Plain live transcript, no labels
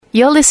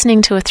You're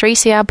listening to a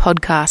 3CR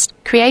podcast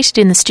created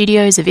in the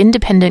studios of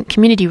independent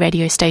community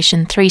radio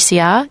station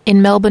 3CR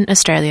in Melbourne,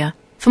 Australia.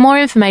 For more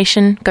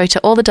information, go to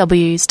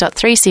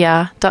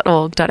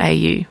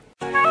allthews.3cr.org.au.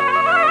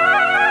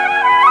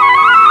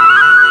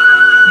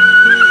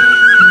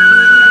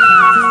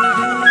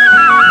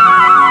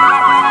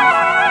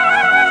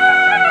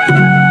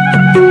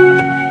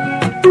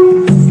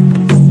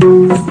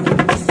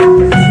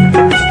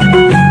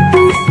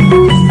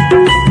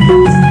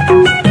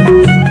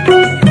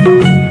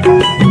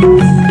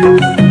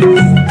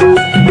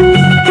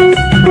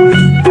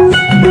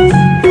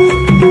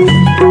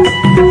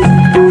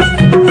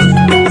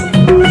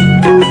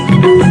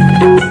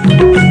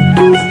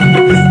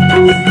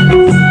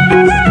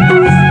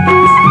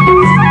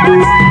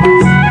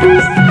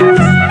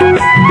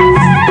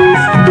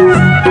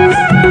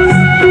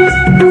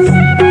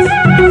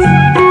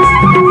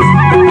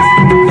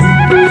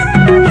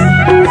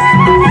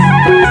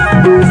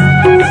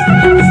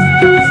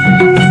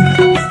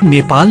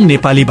 Nepal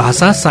Nepali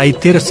भाषा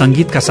साहित्य र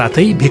संगीतका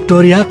साथै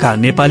भिक्टोरियाका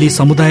नेपाली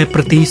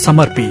समुदायप्रति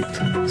समर्पित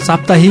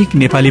साप्ताहिक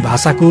नेपाली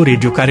भाषाको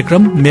radio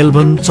कार्यक्रम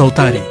Melbourne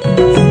चौतारी।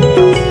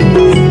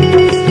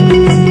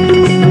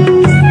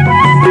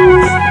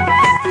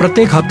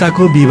 प्रत्येक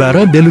हप्ताको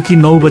बिहिबार बेलुकी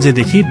 9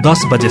 बजेदेखि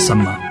 10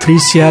 बजेसम्म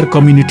 3CR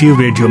कम्युनिटी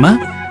रेडियोमा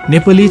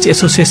नेपालीज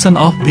एसोसिएसन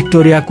अफ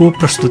भिक्टोरियाको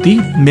प्रस्तुति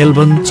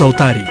मेलबर्न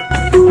चौतारी।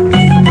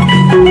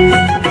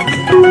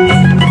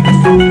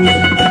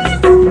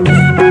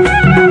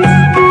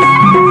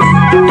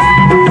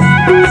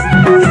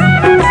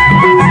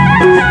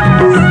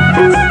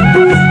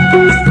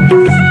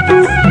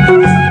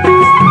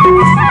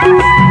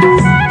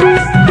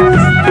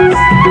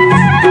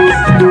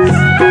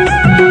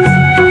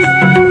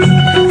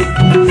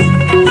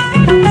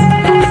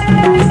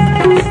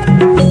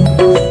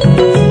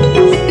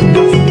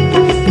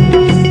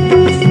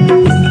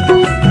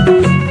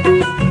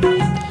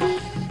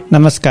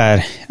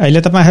 नमस्कार,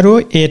 अहिले तपाईहरू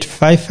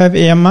 855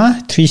 AM मा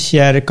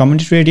 3CR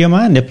कम्युनिटी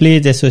रेडियोमा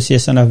नेपालीज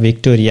एसोसिएसन अफ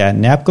भिक्टोरिया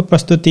न्यापको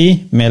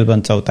प्रस्तुति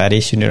मेलबर्न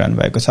चौतारी सुनिरहनु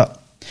भएको छ।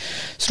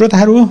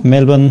 श्रोताहरू,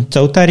 मेलबर्न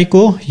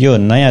चौतारीको यो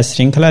नयाँ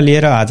श्रृङ्खला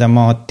लिएर आज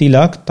म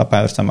तिलक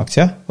तपाईहरु समक्ष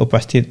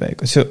उपस्थित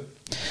भएको छु।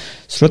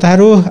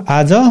 श्रोताहरू,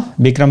 आज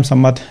विक्रम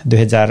सम्वत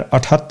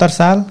 2078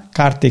 साल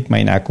कार्तिक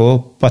महिनाको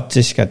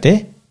 25 गते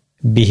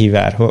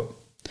बिहिबार हो।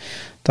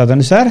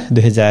 तदनुसार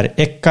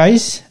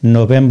 2021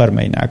 नोभेम्बर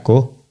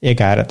महिनाको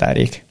 11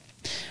 तारिक।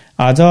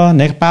 आज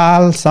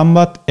नेपाल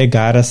सम्वत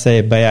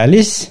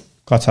 1142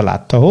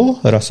 कछलात्थ हो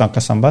र शक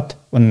सम्वत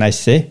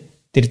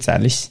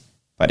 1943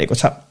 परेको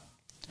छ।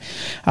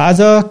 आज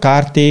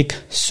कार्तिक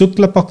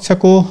शुक्ल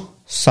पक्षको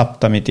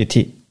सप्तमी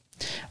तिथि।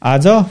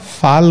 आज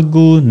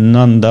फाल्गु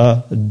नन्द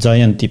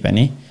जयन्ती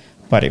पनि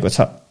परेको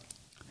छ।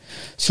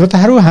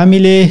 श्रोताहरू,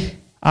 हामीले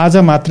आज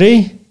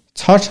मात्रै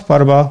छठ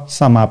पर्व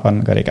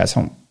समापन गरेका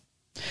छौं।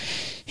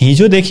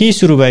 हिजोदेखि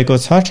सुरु भएको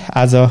छठ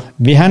आज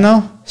बिहान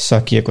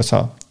सकिएको छ।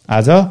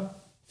 आज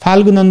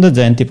फाल्गु नन्द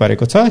जयन्ती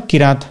परेको छ।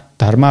 किराँत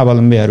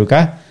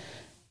धर्मावलम्बीहरूका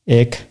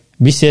एक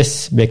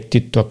विशेष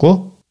व्यक्तित्वको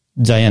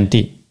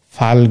जयन्ती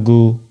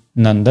फाल्गु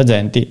नन्द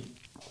जयन्ती।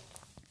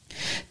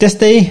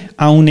 त्यस्तै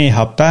आउने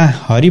हप्ता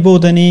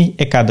हरिबोधनी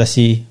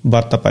एकादशी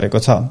व्रत परेको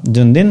छ,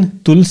 जुन दिन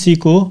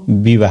तुलसीको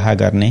विवाह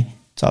गर्ने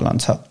चलन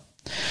छ।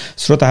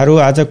 श्रोताहरू,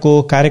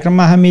 आजको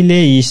कार्यक्रममा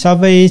हामीले यी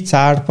सबै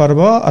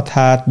चाडपर्व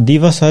अर्थात्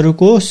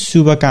दिवसहरूको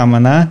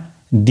शुभकामना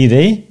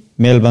दिँदै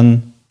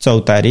मेलबर्न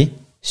चौतारी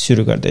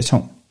सुरु गर्दैछौं।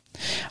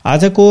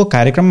 आजको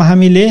कार्यक्रममा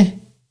हामीले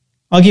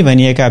अघि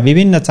भनिएका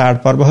विभिन्न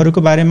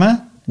चाडपर्वहरूको बारेमा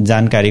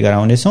जानकारी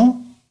गराउनेछौं,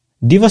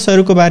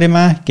 दिवसहरूको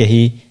बारेमा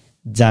केही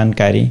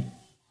जानकारी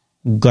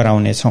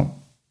गराउनेछौं।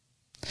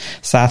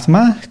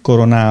 साथमा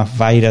कोरोना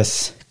भाइरस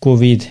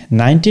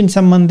कोभिड-19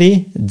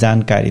 सम्बन्धी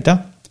जानकारी त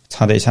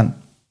छँदैछन्।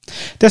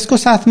 त्यसको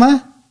साथमा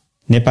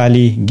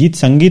नेपाली गीत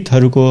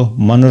संगीतहरूको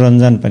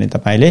मनोरञ्जन पनि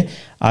तपाईले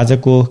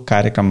आजको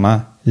कार्यक्रममा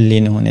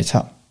लिनुहुनेछ।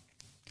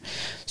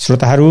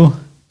 श्रोताहरू,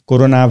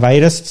 कोरोना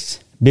भाइरस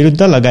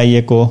विरुद्ध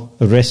लगाइएको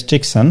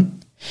रेस्ट्रिक्सन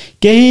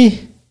केही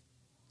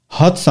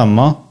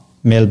हदसम्म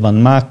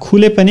मेलबर्नमा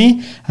खुले पनि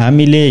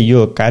हामीले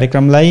यो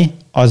कार्यक्रमलाई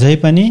अझै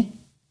पनि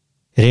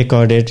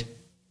रेकर्डेड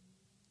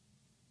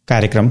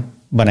कार्यक्रम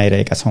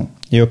बनाइरहेका छौं।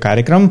 यो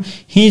कार्यक्रम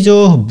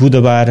हिजो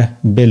बुधबार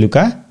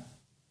बेलुका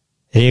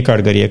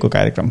रेकर्ड गरिएको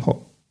कार्यक्रम हो।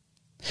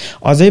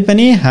 अझै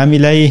पनि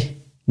हामीलाई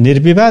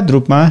निर्विवाद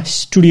रूपमा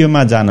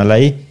स्टुडियोमा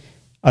जानलाई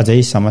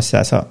अझै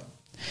समस्या छ।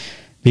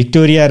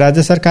 भिक्टोरिया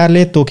राज्य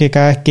सरकारले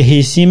तोकेका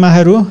केही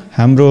सीमाहरू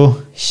हाम्रो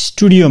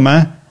स्टुडियोमा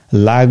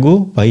लागू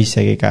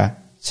भइसकेका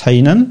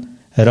छैनन्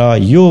र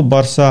यो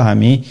वर्ष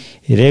हामी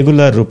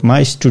रेगुलर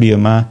रूपमा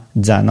स्टुडियोमा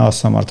जान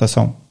असमर्थ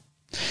छौं।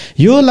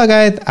 यो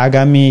लगायत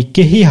आगामी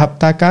केही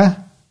हप्ताका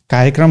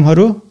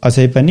कार्यक्रमहरू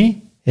अझै पनि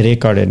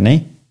रेकर्डेड नै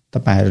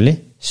तपाईहरूले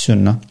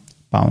सुन्न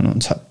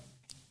पाउनुहुन्छ।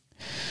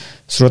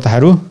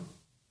 श्रोताहरू,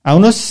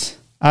 आउनुहोस्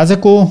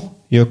आजको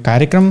यो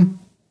कार्यक्रम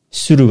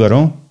सुरु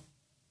गरौं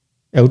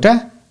एउटा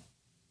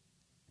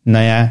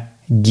नयाँ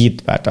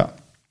गीतबाट।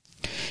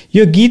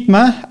 यो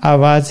गीतमा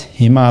आवाज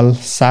हिमाल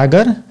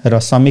सागर र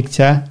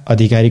समीक्षा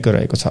अधिकारीको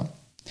रहेको छ।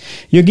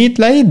 यो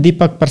गीतलाई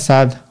दीपक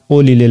प्रसाद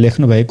ओलीले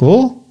लेख्नु भएको हो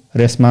र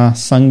यसमा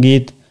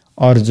संगीत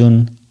अर्जुन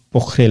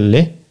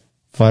पोखरेलले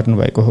भर्नु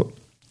भएको हो।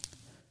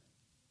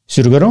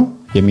 सुरु गरौं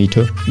यो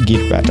मिठो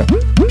गीतबाट।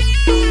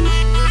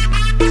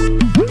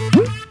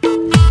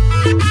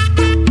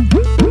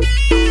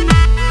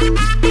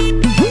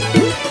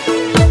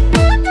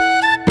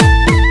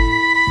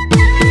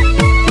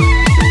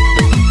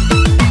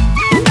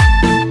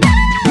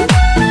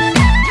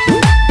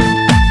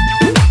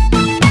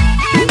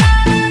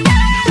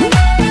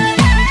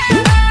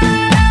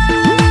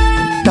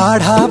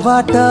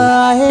 टाढाबाट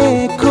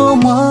आएको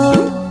म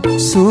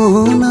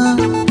सुन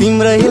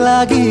तिम्रै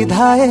लागि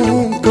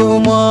धाएको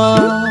म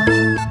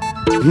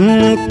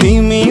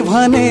तिमी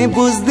भने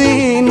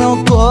बुझ्दिनौ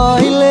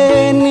कहिले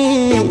नि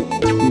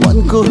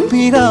मनको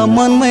पीडा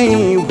मनमै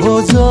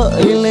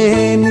भोजैले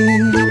नि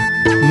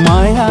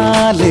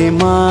मायाले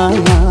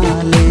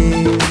मायाले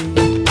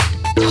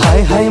हाय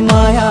हाय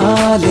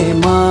मायाले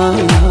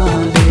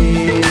मायाले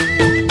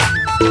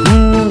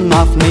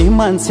आफ्नै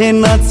मान्छे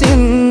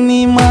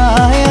नचिन्नी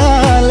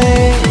मायाले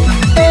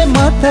म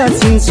त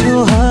चिन्छु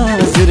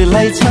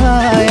हजुरलाई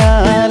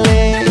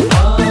छायाले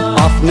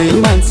आफ्नै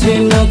मान्छे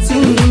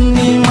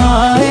नचिन्नी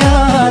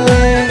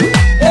मायाले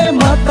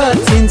म त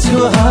चिन्छु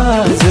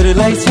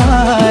हजुरलाई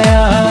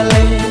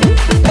छायाले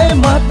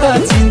म त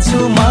चिन्छु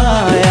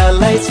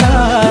मायालाई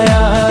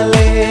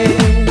छायाले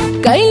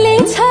कहिले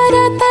छ र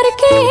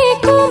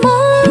तर्केको म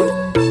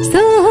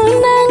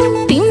सुनाङ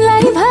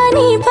तिमीलाई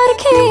भनी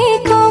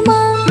पर्खेको म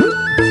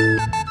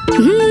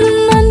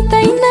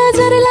अन्तै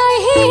नजरलाई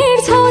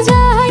हेर्छौ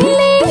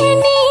जहिले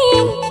नि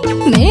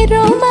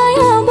मेरो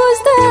माया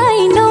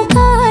बुझ्दैनौ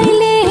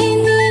कहिले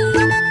नि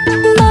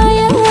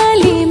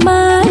मायाले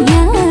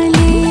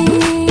मायाले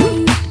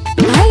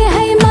हाय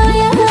हाय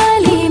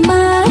मायाले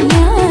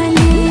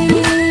मायाले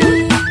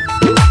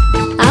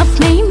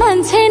आफ्नै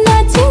मान्छे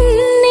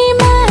नचिन्ने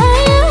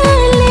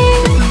मायाले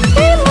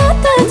म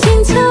त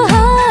चिन्छु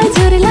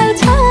हजुरलाई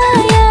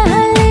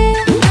छायाले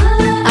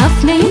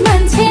आफ्नै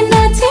मान्छे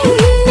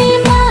नचिन्ने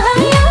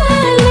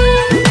मायाले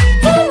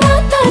म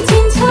त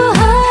चिन्छु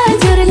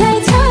हजुरलाई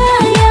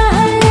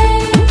छायाले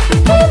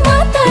म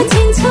त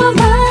चिन्छु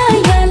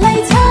मायालाई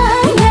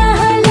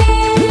छायाले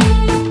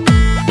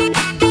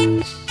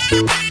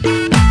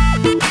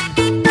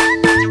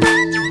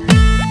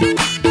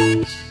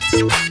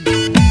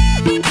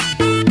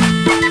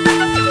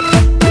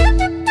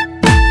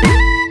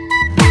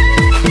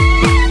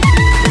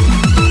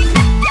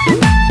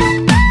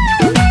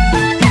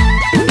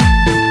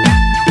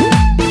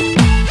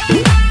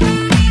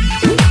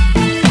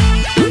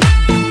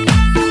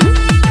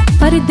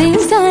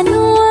परदेश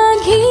जानु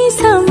अघि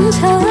सम्झ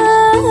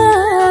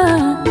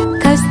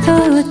कस्तो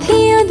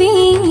थियो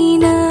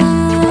दिन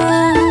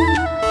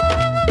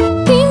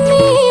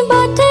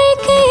तिमीबाटै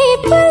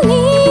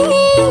पनि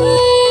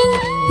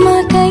म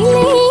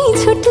कहिल्यै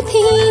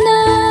छुट्थिन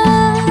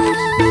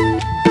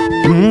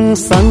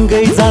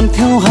सँगै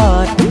जान्थ्यौं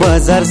हाट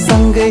बजार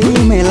सँगै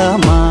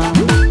मेलामा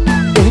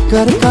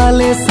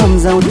एकअर्काले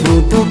सम्झाउँथ्यौं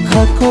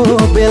दुःखको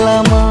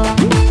बेलामा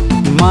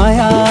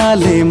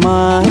मायाले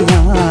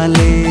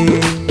मायाले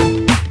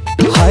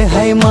हाय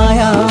हाय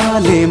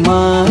मायाले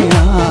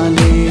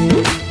मायाले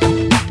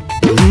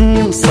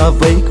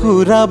सबै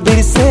कुरा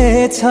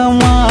बिर्सेछ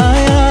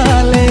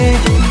मायाले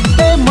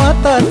म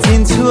त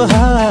चिन्छु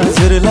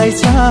हजुरलाई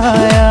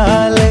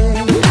छायाले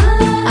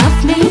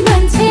आफ्नै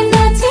मान्छे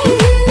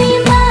नचिन्ने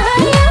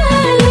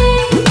मायाले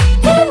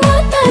म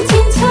त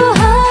चिन्छु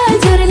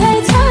हजुरलाई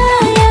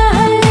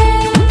छायाले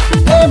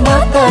म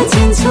त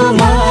चिन्छु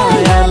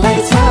मायालाई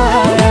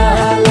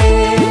छायाले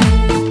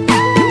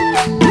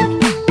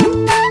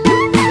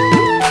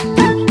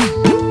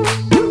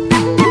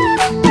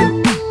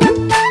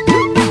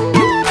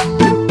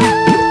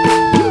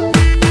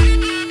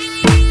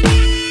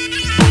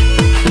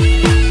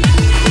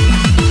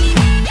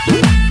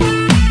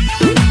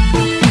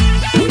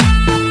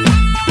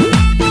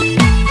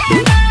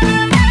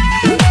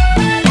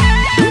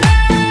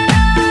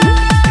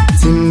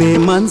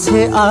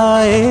मान्छे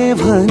आए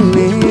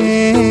भन्ने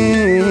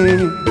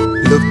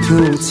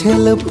लुक्थ्यौं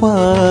छेल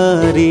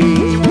पारी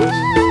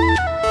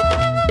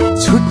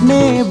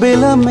छुट्ने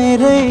बेला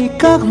मेरै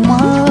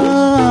काखमा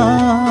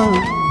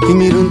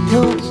तिमी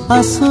रुन्थ्यौ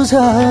आँसु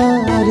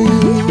झारी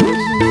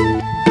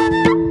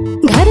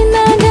घर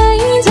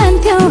नगई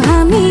जान्थ्यौ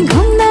हामी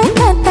घुम्न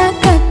कता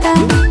कता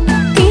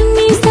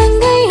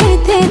तिमीसँगै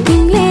हिँड्थे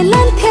तिमीले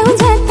लान्थ्यौ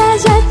जता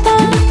जता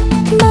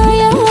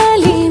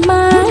मायाले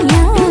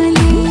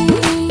मायाले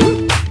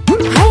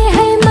हाय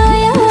हाय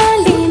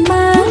मायाले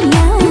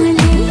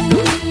मायाले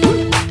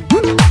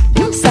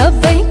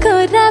सबै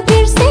कुरा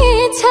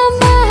बिर्सेछ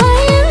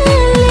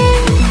मायाले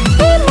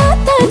म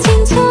त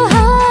चिन्छु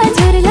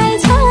हजुरलाई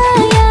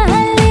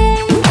छायाले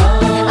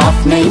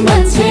आफ्नै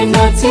मान्छे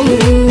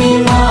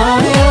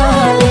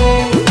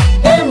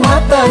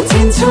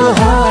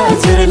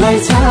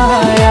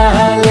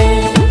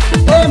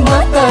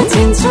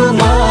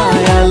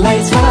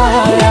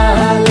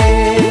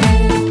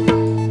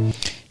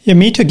यो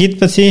मिठो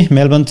गीतपछि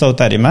मेलबर्न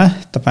चौतारीमा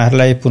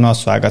तपाईहरुलाई पुनः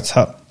स्वागत छ।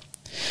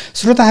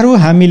 श्रोताहरू,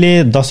 हामीले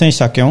दशैं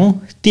सक्यौं,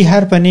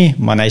 तिहार पनि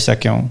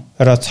मनाइसक्यौं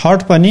र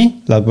छठ पनि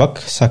लगभग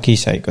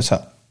सकिसकेको छ।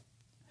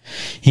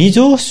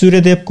 हिजो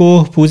सूर्यदेवको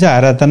पूजा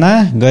आराधना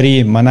गरी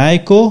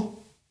मनाएको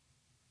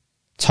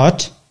छठ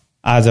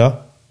आज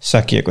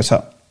सकिएको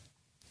छ।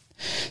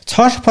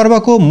 छठ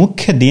पर्वको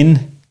मुख्य दिन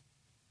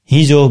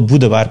हिजो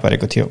बुधबार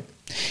परेको थियो।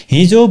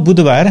 हिजो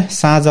बुधबार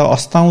साँझ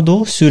अस्ताउँदो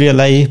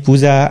सूर्यलाई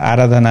पूजा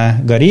आराधना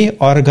गरी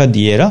अर्घ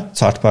दिएर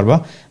छठ पर्व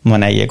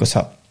मनाइएको छ।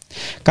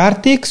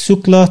 कार्तिक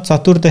शुक्ल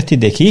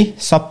चतुर्दशीदेखि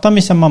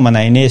सप्तमीसम्म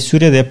मनाइने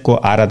सूर्यदेवको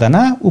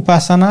आराधना,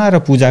 उपासना र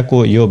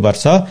पूजाको यो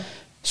वर्ष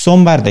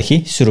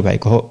सोमबारदेखि सुरु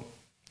भएको हो।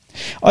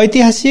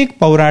 ऐतिहासिक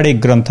पौराणिक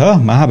ग्रन्थ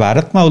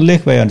महाभारतमा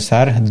उल्लेख भए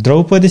अनुसार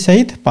द्रौपदी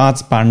सहित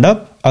 5 पाण्डव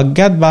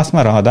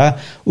अज्ञातवासमा रहँदा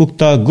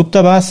उक्त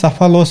गुप्तवास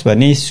सफल होस्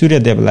भनी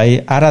सूर्यदेवलाई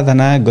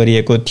आराधना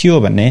गरिएको थियो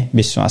भन्ने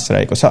विश्वास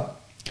रहेको छ।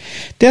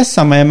 त्यस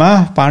समयमा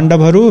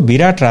पाण्डवहरू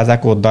विराट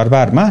राजाको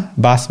दरबारमा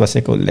बास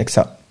बसेको उल्लेख छ।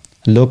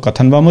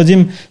 लोककथन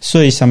बमोजिम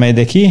सोही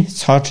समयदेखि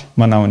छठ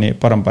मनाउने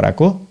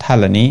परम्पराको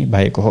थालनी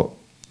भएको हो।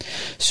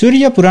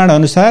 सूर्य पुराण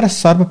अनुसार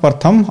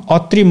सर्वप्रथम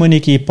अत्रि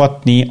मुनिकी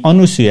पत्नी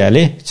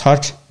अनुसुयाले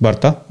छठ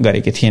व्रत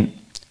गरेकी थिइन्।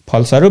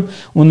 फलस्वरूप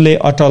उनले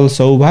अटल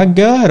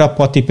सौभाग्य र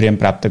पति प्रेम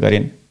प्राप्त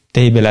गरिन्।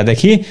 त्यही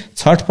बेलादेखि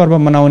छठ पर्व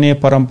मनाउने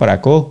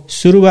परम्पराको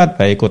सुरुवात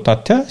भएको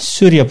तथ्य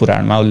सूर्य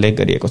पुराणमा उल्लेख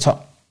गरिएको छ।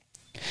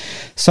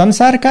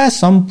 संसारका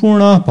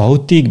सम्पूर्ण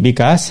भौतिक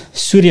विकास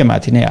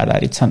सूर्यमाथि नै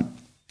आधारित छन्।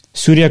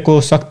 सूर्यको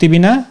शक्ति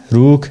बिना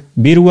रुख,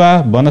 बिरुवा,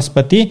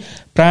 वनस्पति,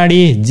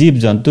 प्राणी, जीव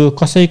जन्तु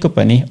कसैको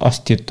पनि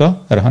अस्तित्व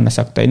रहन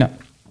सक्दैन।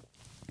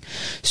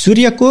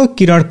 सूर्यको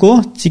किरणको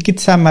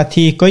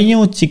चिकित्सामाथि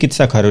कैयौं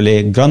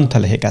चिकित्सकहरूले ग्रन्थ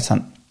लेखेका छन्।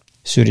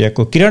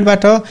 सूर्यको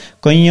किरणबाट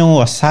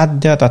कैयौं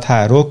असाध्य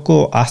तथा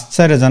रोगको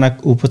आश्चर्यजनक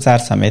उपचार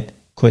समेत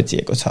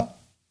खोजिएको छ।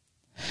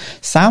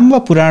 साम्ब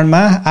पुराणमा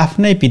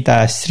आफ्नै पिता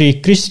श्री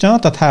कृष्ण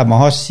तथा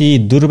महर्षि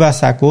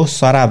दुर्वासाको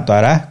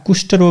श्रापद्वारा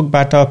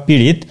कुष्ठरोगबाट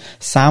पीडित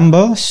साम्ब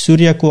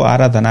सूर्यको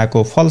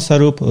आराधनाको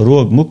फलस्वरूप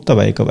रोग मुक्त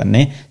भएको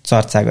भन्ने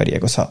चर्चा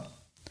गरिएको छ।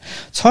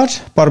 छठ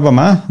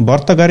पर्वमा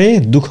व्रत गरे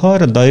दुःख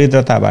र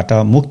दरिद्रताबाट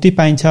मुक्ति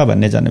पाइन्छ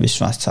भन्ने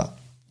जनविश्वास छ।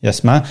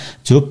 यसमा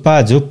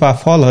झुप्पा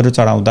फलहरू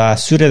चढाउँदा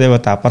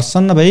सूर्यदेवता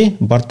प्रसन्न भई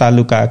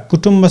व्रतालुका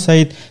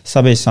कुटुम्बसहित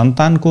सबै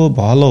सन्तानको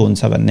भलो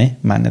हुन्छ भन्ने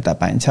मान्यता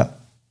पाइन्छ।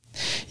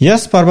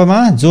 यस पर्वमा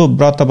जो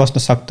व्रत बस्न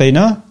सक्दैन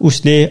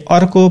उसले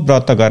अर्को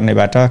व्रत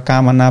गर्नेबाट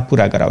कामना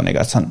पूरा गराउने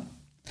गर्छन्।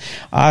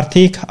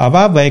 आर्थिक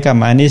अभाव भएका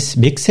मानिस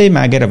भिक्षै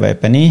मागेर भए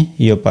पनि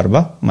यो पर्व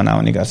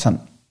मनाउने गर्छन्।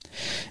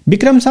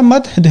 विक्रम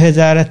सम्वत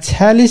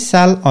 2046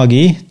 साल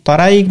अघि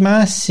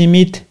तराईमा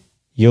सीमित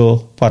यो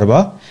पर्व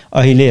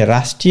अहिले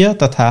राष्ट्रिय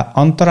तथा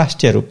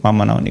अन्तर्राष्ट्रिय रूपमा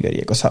मनाउने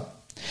गरिएको छ।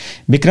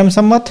 विक्रम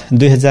सम्वत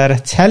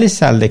 2046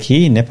 सालदेखि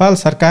नेपाल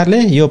सरकारले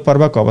यो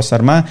पर्वको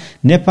अवसरमा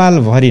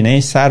नेपालभरि नै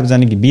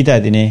सार्वजनिक बिदा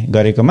दिने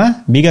गरेकोमा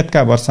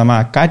विगतका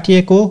वर्षमा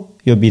काटिएको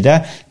यो बिदा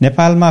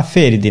नेपालमा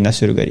फेरि दिन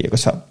सुरु गरिएको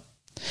छ।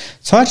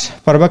 छठ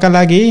पर्वका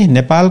लागि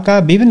नेपालका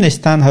विभिन्न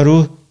स्थानहरू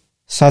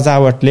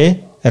सजावटले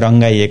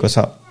रंगाइएको छ।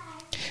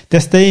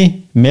 त्यस्तै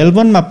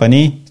मेलबर्नमा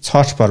पनि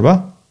छठ पर्व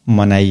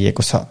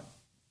मनाइएको छ।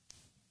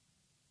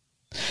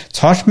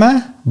 छठमा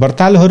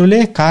व्रतालुहरूले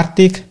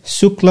कार्तिक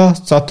शुक्ल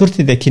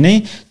चतुर्थीदेखि नै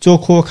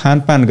चोखो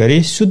खानपान गरी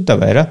शुद्ध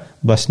भएर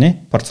बस्ने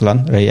प्रचलन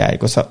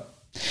रहिआएको छ।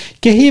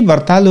 केही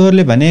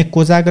व्रतालुहरूले भने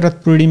कोजाग्रत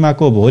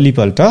पूर्णिमाको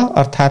भोलिपल्ट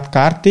अर्थात्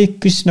कार्तिक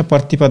कृष्ण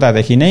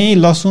प्रतिपदादेखि नै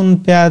लसुन,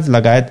 प्याज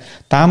लगायत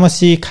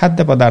तामसी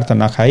खाद्य पदार्थ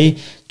नखाई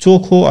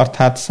चोखो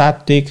अर्थात्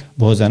सात्विक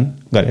भोजन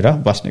गरेर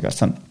बस्ने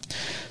गर्छन्।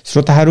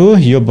 श्रोताहरू,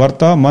 यो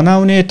व्रत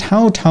मनाउने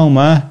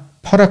ठाउँमा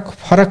फरक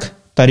फरक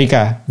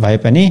तरिका भए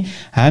पनि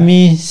हामी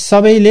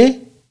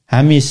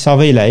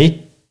सबैलाई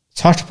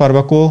छठ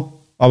पर्वको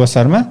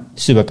अवसरमा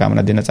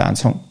शुभकामना दिन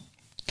चाहन्छौं।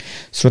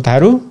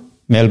 श्रोताहरू,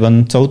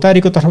 मेलबर्न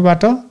चौतारीको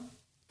तर्फबाट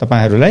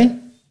तपाईहरूलाई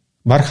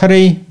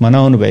भर्खरै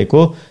मनाउनु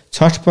भएको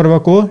छठ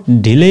पर्वको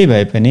ढिलै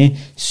भए पनि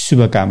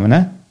शुभकामना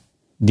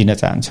दिन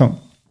चाहन्छौं।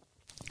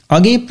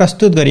 अघि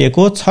प्रस्तुत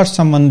गरिएको छठ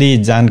सम्बन्धी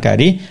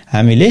जानकारी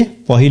हामीले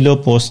पहिलो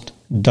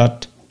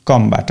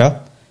post.com बाट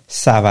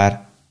साभार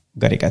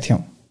गरेका थियौं।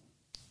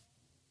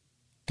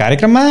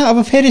 कार्यक्रममा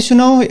अब फेरि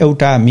सुनौ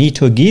एउटा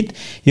मिठो गीत।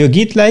 यो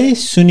गीतलाई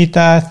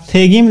सुनिता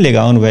थेगिमले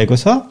गाउनु भएको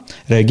छ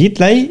र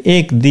गीतलाई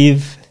एकदेव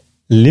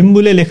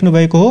लिम्बुले लेख्नु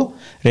भएको हो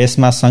र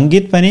यसमा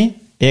संगीत पनि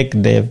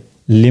एकदेव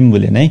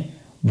लिम्बुले नै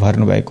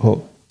भर्नु भएको हो।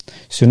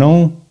 सुनौ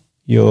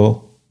यो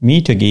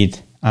मिठो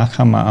गीत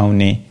आँखामा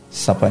आउने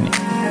सपने।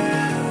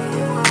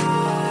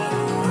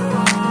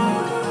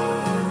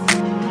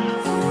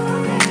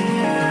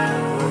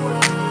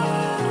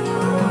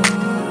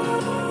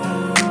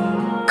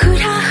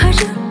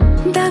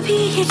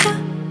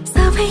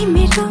 सबै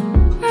मेरो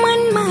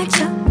मनमा छ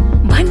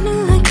भन्नु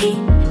अघि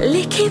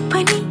लेखे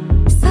पनि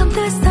शब्द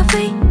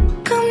सबै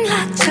कम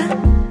लाग्छ।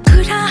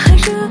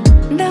 कुराहरू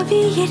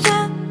दबिएर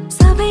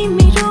सबै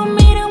मेरो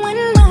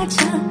मनमा छ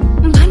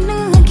भन्नु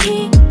अघि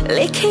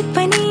लेखे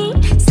पनि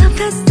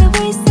शब्द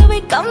सबै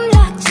कम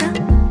लाग्छ।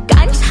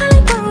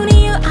 कान्छालाई पाउने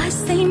यो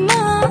आशैमा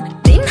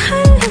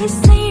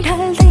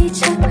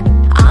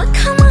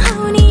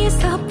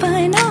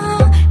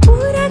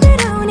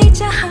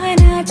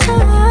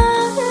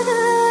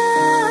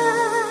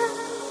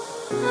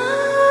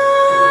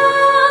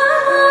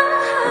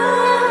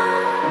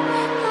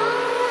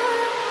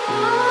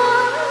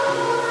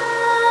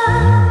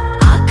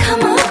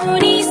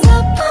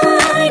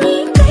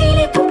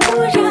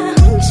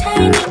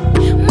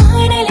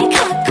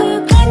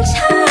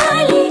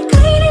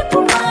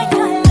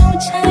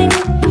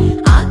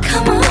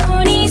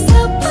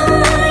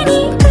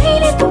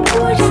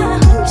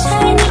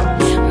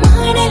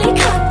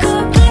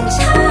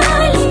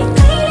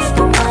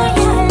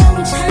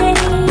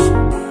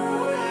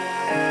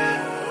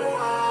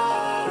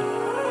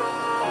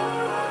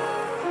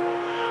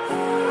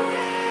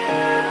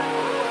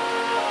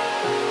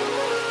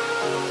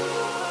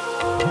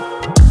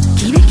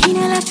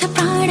लाग्छ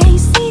प्राणै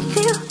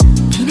सिद्धियो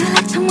किन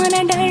लाग्छ मन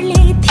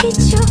डरले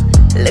थिच्यो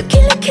लुकी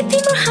लुकी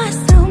तिम्रो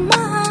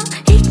हाँसोमा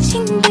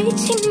एकछिन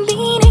दुईछिन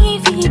दिनै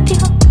बित्यो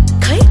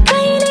खै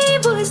कहिले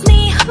बुझ्ने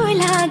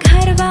होला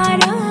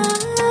घरबार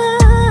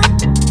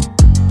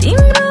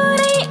तिम्रो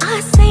नै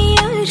आशै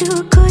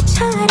अरूको छ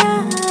र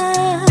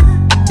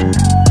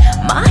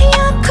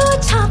मायाको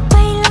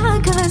छापै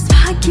लागोस्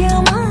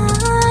भाग्यमा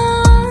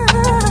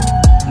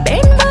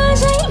बेन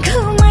बजाइ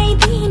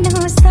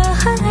घुमाइदिनु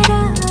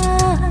सहारा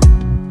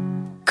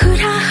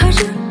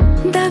कुराहरू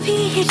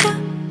दबिएर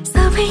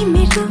सबै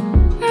मेरो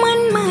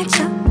मनमा छ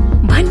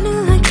भन्नु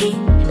अघि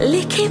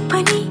लेखे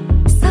पनि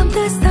शब्द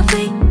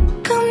सबै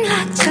कम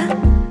लाग्छ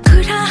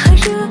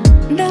कुराहरू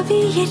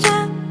दबिएर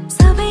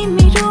सबै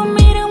मेरो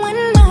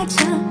मनमा छ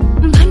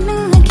भन्नु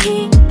अघि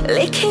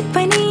लेखे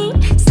पनि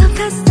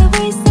शब्द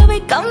सबै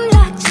कम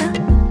लाग्छ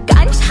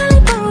कान्छालाई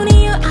पाउने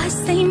यो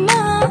आशैमा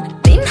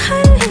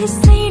दिनहरू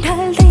यसै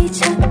ढल्दैछ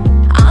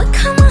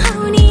आँखामा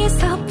आउने यो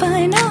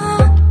सपना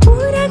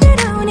पुरा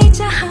गराउने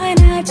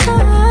चाहना छ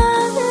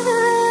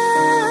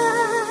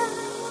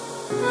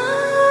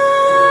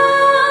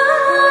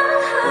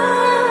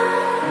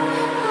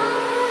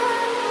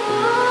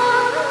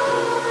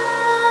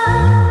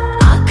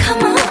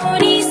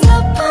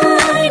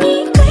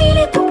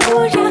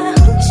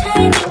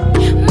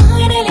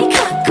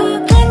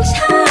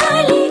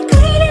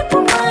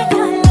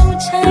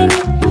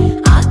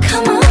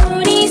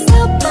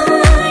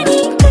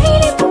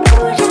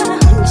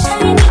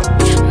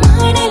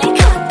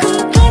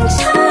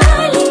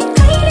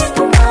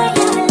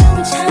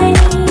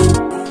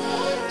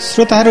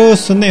श्रोताहरू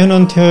सुन्दै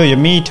हुनुहुन्थ्यो यो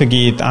मिठो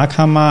गीत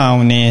आँखामा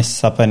आउने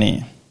सपने।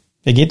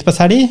 यो गीत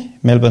पछाडि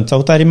मेलबर्न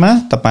चौतारीमा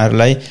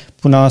तपाईहरूलाई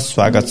पुनः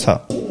स्वागत छ।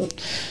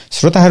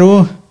 श्रोताहरू,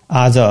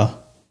 आज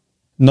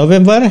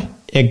नोभेम्बर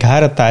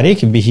 11 तारिक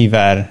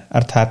बिहिबार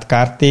अर्थात्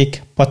कार्तिक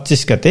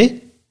 25 गते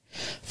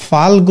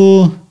फाल्गु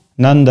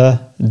नन्द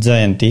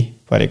जयन्ती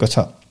परेको छ।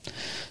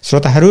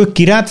 श्रोताहरू,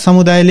 किराँत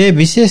समुदायले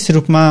विशेष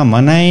रूपमा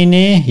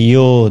मनाइने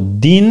यो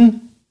दिन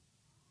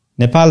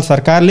नेपाल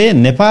सरकारले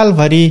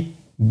नेपालभरि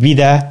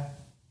बिदा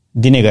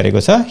दिने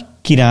गरेको छ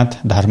किराँत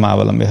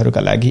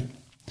धर्मावलम्बीहरूका लागि।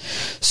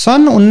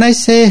 सन्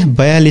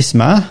 1942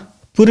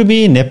 पूर्वी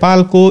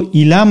नेपालको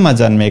इलाममा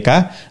जन्मेका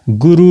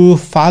गुरु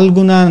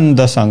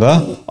फाल्गुनानन्दसँग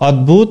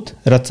अद्भुत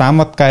र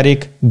चमत्कारिक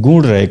गुण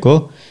रहेको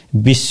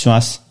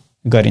विश्वास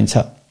गरिन्छ।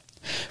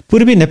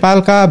 पूर्वी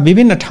नेपालका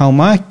विभिन्न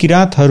ठाउँमा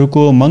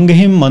किराँतहरूको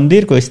मङ्गहिम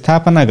मन्दिरको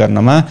स्थापना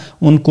गर्नमा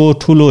उनको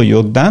ठूलो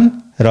योगदान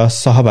र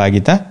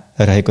सहभागिता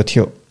रहेको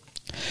थियो।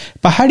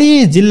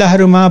 पहाडी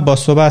जिल्लाहरूमा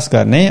बसोबास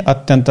गर्ने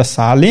अत्यन्त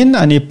शालीन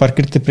अनि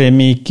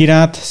प्रकृतिप्रेमी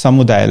किराँत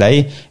समुदायलाई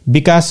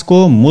विकासको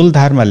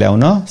मूलधारमा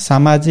ल्याउन,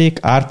 सामाजिक,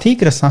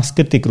 आर्थिक र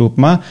सांस्कृतिक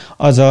रूपमा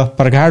अझ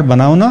प्रगाढ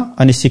बनाउन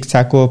अनि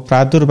शिक्षाको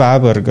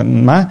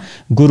प्रादुर्भावमा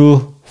गुरु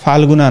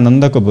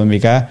फाल्गुनानन्दको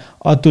भूमिका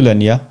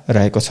अतुलनीय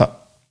रहेको छ।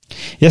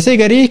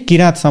 यसैगरी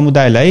किराँत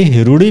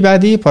समुदायलाई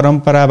रूढिवादी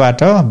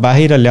परम्पराबाट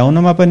बाहिर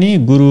ल्याउनमा पनि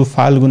गुरु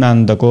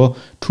फाल्गुनानन्दको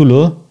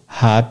ठूलो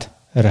हात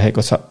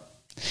रहेको छ।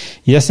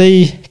 यसै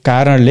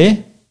कारणले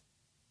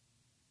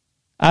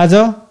आज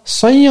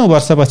 100औं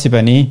वर्षपछि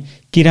पनि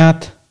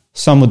किराँत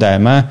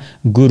समुदायमा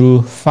गुरु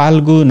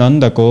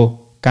फाल्गुनन्दको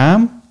काम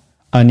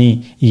अनि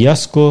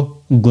यसको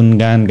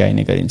गुणगान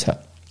गाइने गरिन्छ।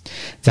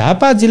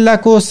 झापा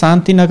जिल्लाको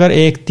शान्तिनगर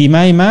 1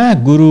 तिमाईमा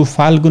गुरु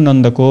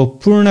फाल्गुनन्दको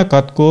पूर्ण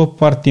कदको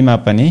प्रतिमा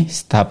पनि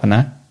स्थापना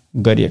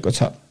गरिएको छ।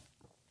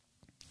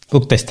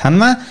 उक्त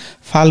स्थानमा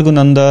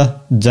फाल्गुनन्द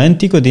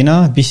जयन्तीको दिन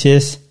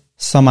विशेष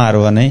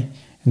समारोह नै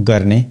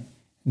गर्ने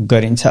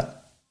गरिन्छ।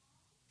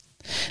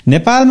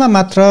 नेपालमा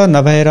मात्र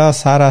नभएर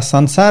सारा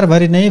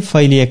संसारभरि नै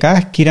फैलिएका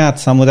किराँत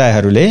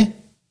समुदायहरूले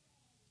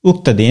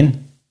उक्त दिन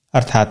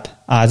अर्थात्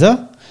आज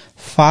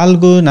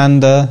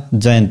फाल्गुनान्द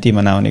जयन्ती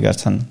मनाउने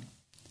गर्छन्।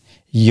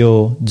 यो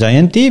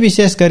जयन्ती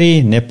विशेष गरी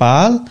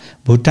नेपाल,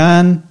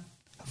 भुटान,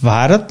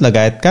 भारत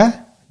लगायतका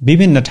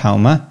विभिन्न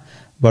ठाउँमा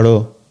बडो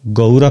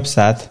गौरव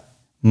साथ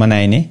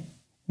मनाइने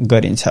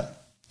गरिन्छ।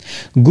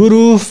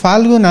 गुरु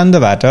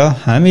फाल्गुनान्दबाट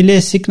हामीले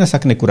सिक्न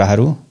सक्ने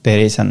कुराहरू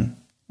धेरै छन्।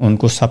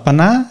 उनको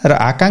सपना र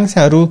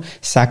आकांक्षाहरू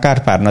साकार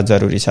पार्न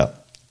जरुरी छ।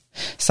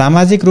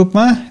 सामाजिक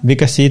रूपमा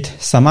विकसित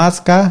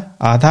समाजका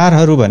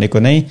आधारहरू भनेको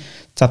नै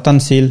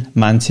चेतनशील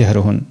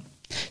मान्छेहरू हुन्।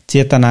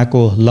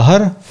 चेतनाको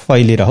लहर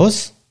फैलिरहोस्,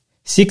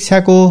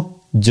 शिक्षाको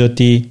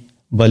ज्योति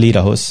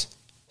बलिरहोस्।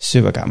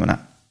 शुभकामना।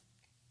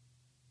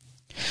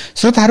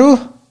 श्रोताहरू,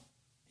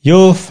 यो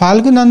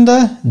फाल्गुनन्द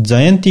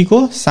जयन्तीको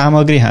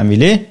सामग्री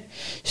हामीले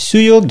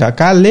सुयोग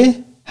ढकालले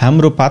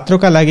हाम्रो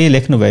पात्रोका लागि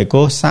लेख्नु भएको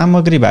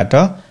सामग्रीबाट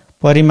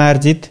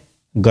परिमार्जित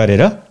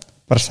गरेर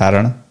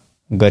प्रसारण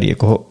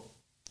गरिएको हो।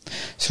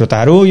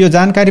 श्रोताहरू, यो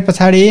जानकारी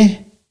पछाडि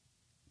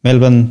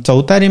मेलबर्न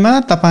चौतारीमा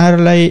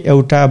तपाईहरूलाई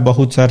एउटा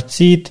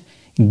बहुचर्चित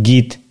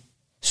गीत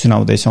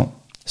सुनाउँदैछौँ।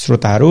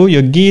 श्रोताहरू,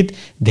 यो गीत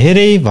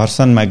धेरै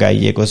भर्सनमा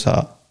गाइएको छ।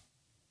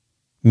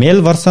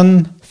 Male version,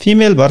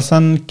 female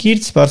version,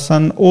 kids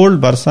version, old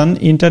version,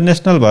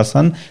 international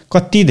version,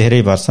 कति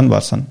धेरै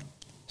भर्सन।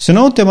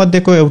 सुनौ त्यो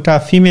मध्येको एउटा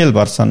फिमेल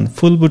भर्सन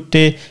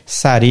फुलबुट्टे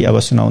सारी अब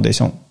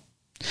सुनाउँदैछौं।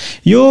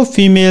 यो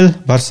फिमेल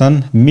भर्सन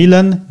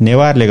मिलन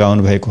नेवारले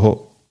गाउनु भएको हो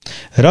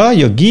र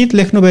यो गीत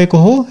लेख्नु भएको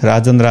हो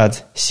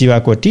राजनराज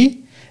शिवाकोटी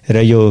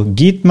र यो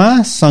गीतमा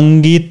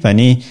संगीत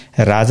पनि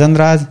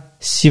राजनराज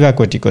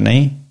शिवाकोटीको नै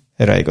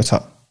रहेको छ।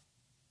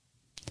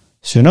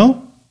 सुनौ,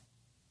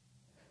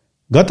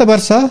 गत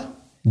वर्ष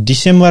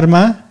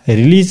डिसेम्बरमा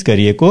रिलिज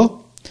गरिएको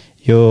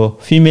यो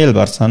फिमेल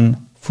भर्सन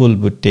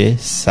फुलबुट्टे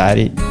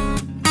सारी।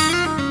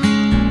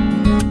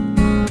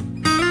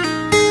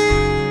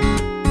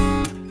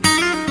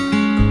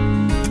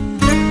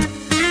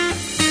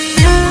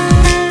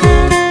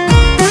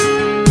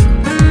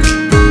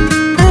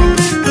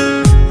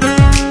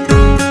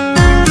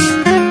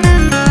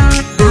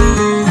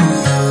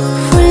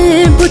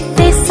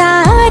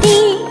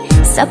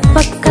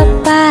 सपक्क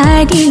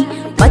पारी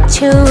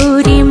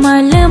पछौरी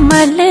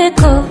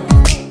मलमलको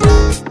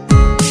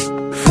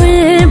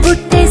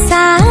फुलबुट्टे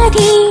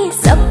सारी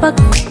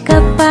सपक्क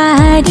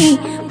पारी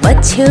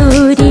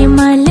पछौरी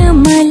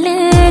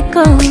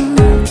मलमलको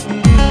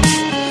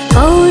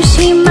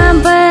कौशीमा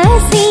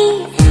बसी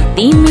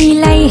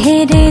तिमीलाई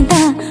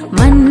हेर्दा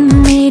मन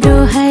मेरो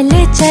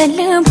हलचल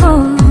भो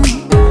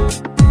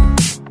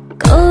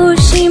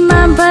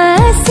कौशीमा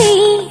बसी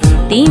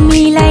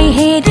तिमीलाई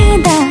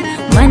हेर्दा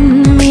मन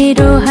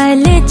मेरो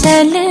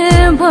हलचल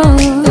भो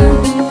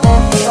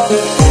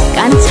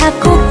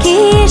कान्छाको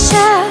केश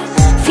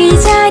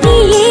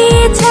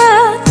फिजारिएछ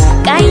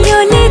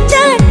काइयोले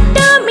चट्ट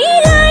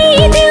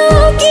मिलाइदेऊ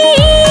कि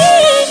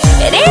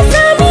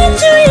रेशमी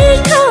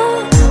चुल्ठो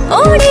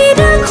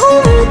ओढेर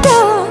घुम्टो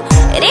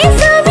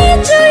रेशमी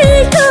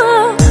चुल्ठो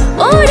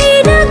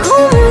ओढेर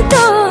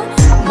घुम्टो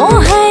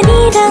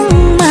मोहनी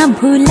रङमा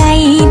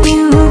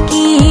भुलाइदेऊ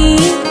कि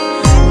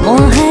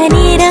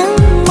मोहनी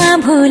रङमा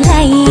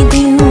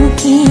भुलाइदेऊ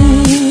कि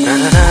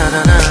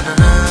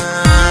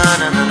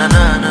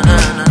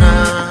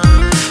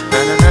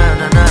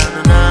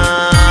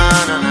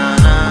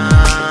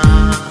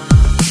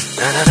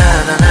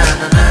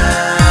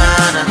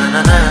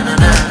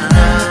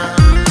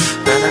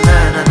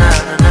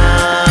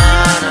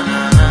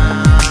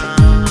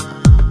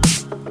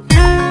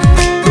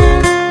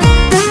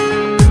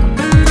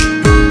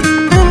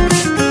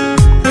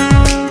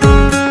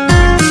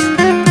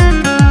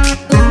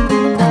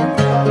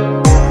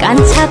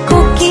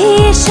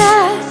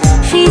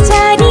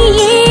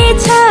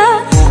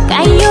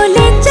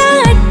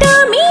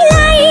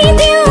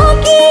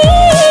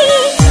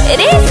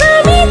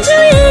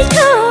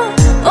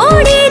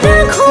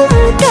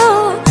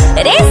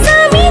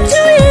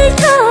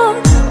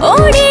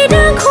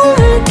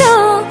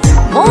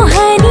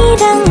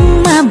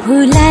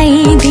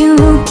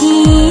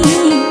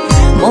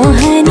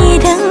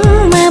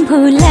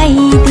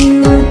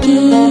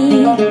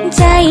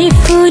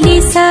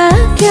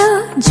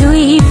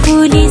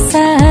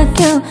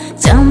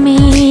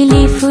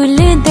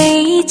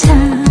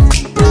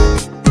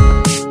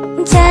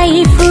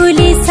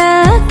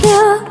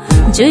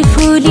जुई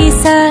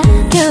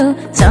फुलिसक्यो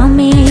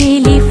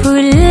चमेली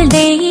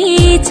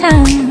फुल्दैछ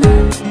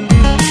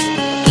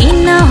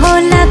किन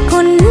होला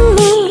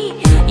कुन्नी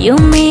यो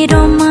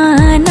मेरो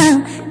मन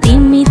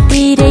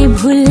तिमीतिरै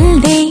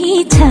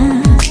भुल्दैछ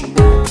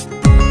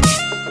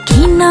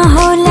किन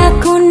होला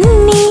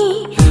कुन्नी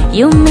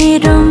यो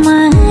मेरो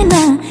मन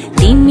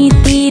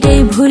तिमीतिरै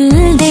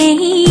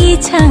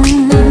भुल्दैछ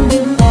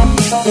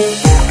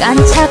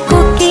कान्छाको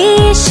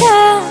केश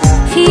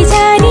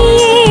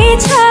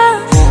फिजारिएछ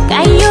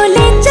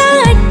काइयोले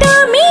चट्ट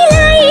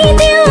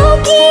मिलाइदेऊ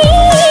कि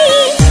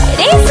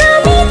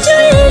रेशमी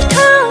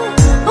चुल्ठो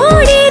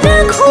ओढेर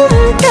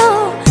घुम्टो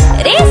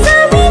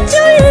रेशमी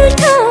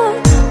चुल्ठो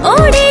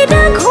ओढेर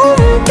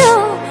घुम्टो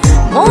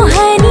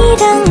मोहनी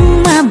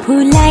रङमा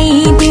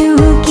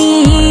भुलाइदेऊ कि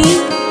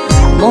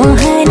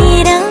मोहनी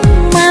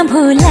रङमा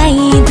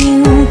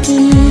भुलाइदेऊ कि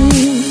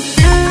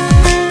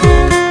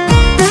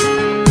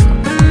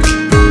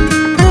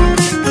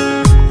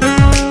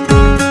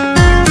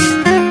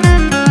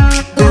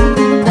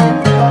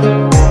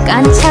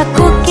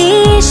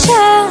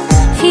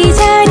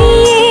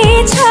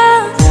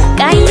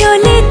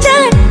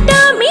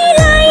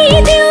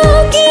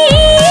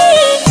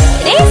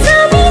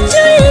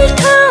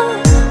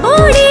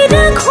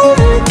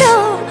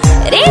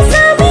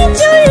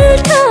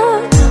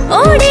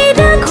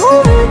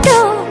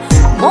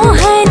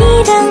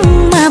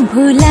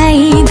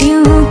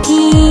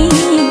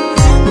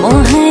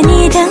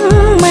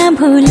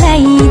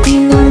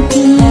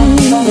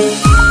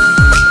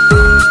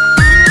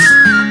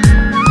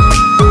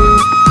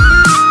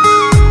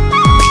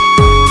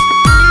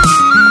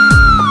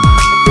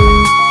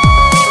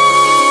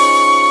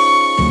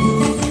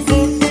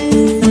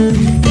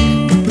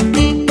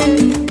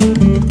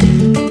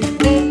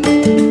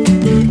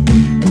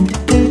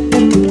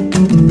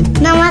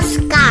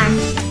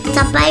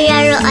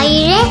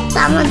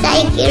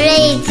सामुदायिक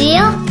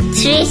रेडियो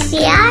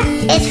 3CR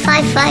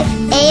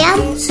 855 AM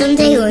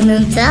सुन्दै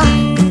हुनुहुन्छ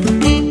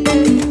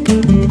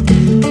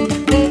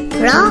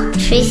र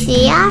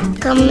 3CR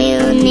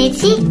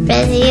कम्युनिटी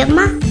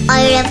रेडियोमा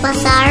अहिले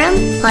प्रसारण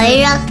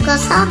भइरहेको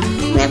छ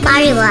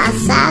नेपाली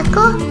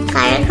भाषाको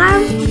कार्यक्रम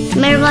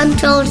मेलबर्न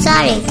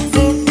चौतारी।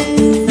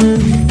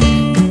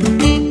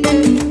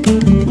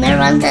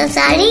 मेलबर्न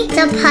चौतारी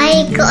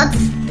तपाईँको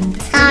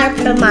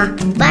चाडमा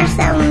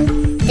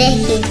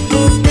वर्षदेखि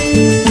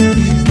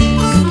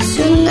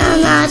सुन्न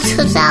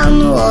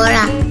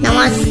नछुटाउनुहोला।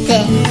 नमस्ते।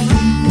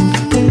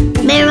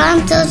 मेलबर्न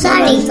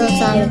चौतारी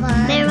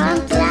मेलबर्न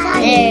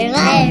चौतारी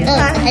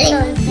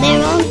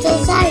मेलबर्न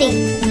चौतारी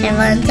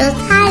मेलबर्न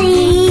चौतारी।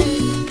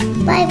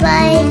 By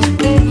by.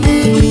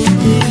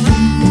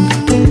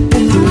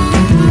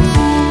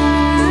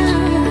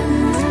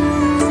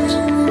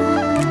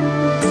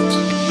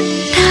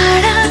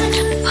 टाढा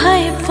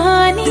भए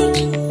पनि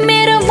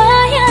मेरो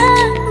माया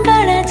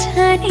गाडा छ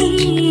नि,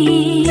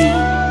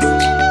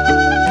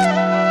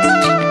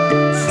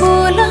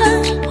 फुल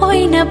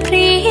होइन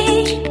प्रिय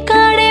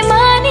काँडे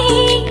मानी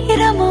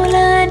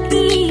रमौला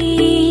नि।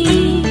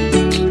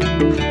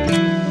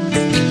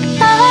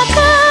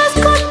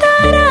 आकाशको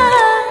तारा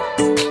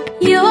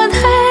यो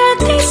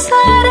धरती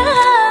सारा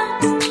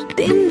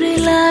तिम्रै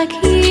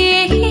लागि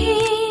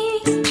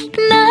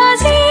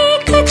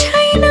नजिक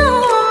छैन,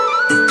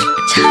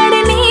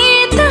 छाड्ने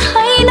त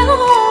होइन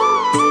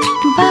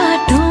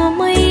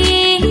बाटोमै।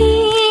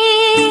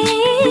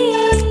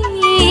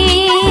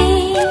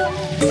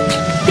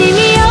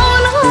 तिमी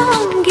आउनु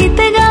गीत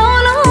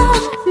गाउनु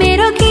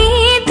मेरो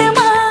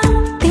गीतमा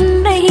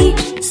तिम्रै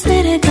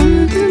सरगम,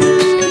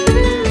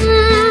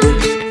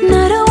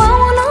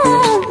 नरुवाउनु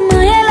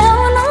माया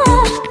लाउनु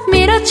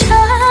मेरो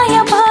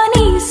छाया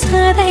पानी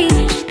सधैँ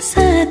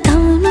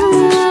सताउनु।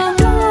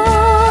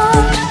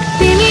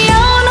 तिमी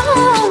आउनु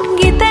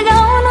गीत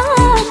गाउनु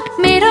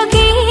मेरो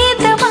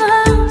गीतमा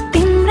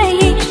तिम्रै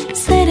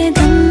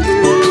सरगम,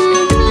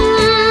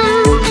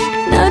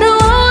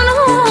 नरुवाउनु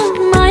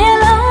माया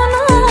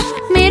लाउनु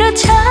मेरो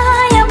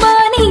छाया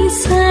पानी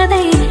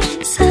सधैँ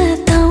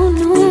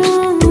सताउनु।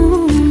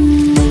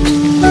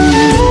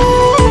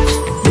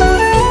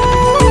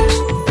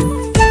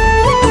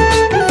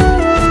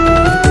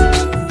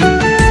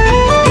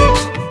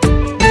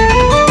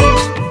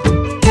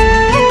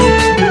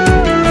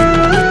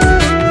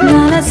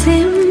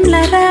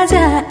 Nalasimla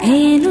raja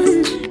enun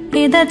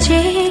eda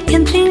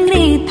cheken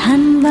tingri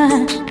thanba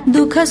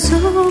dukha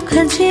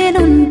sukha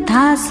jenun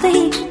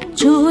tasai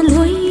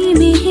chului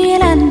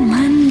milan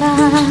manba.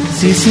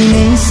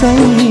 Sisini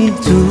sai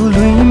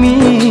chului mi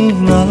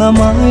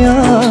nalamaya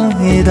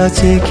eda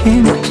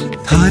cheken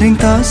tharing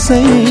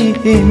tasai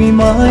emi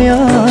maya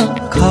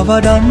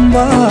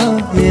khavadanba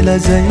ela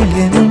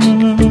jailen.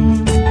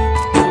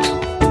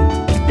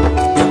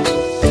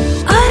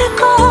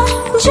 अर्को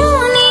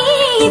जुनी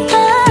त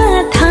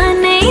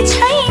थानै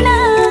छैन,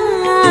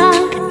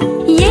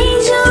 यही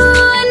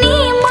जुनी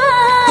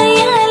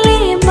मायाले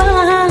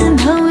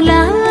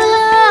बाँधौला।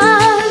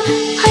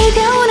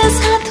 आइदेऊ न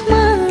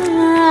साथमा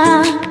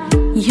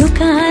यो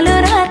कालो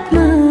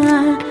रातमा,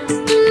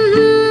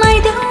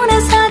 आइदेऊ न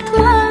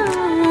साथमा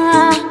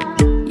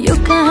यो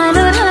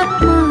कालो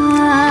रातमा।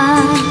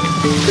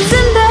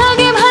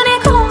 जिन्दगी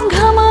भनेको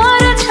घाम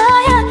र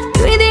छाया,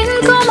 दुई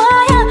दिनको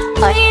माया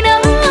होइन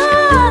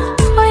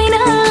होइन।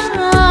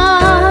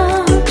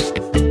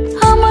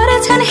 अमर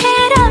छन्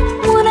हेर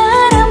मुना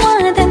र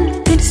मदन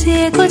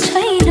बिर्सेको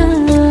छैन।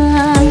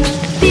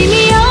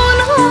 तिमी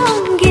आउनु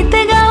गीत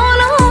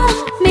गाउनु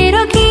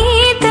मेरो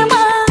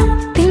गीतमा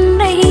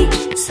तिम्रै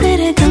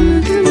सरगम,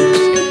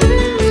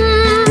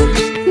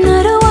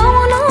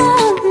 नरुवाउनु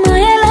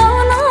माया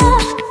लाउनु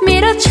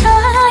मेरो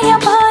छाया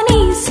पानी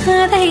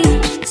सधैँ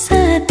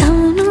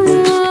सताउनु।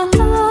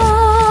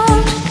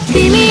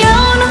 तिमी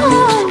आउनु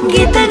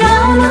गीत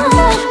गाउनु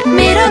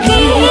मेरो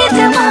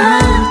गीतमा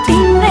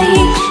तिम्रै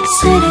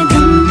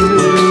सरगम,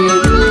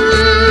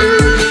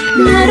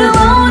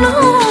 नरुवाउनु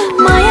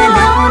माया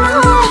लाउनु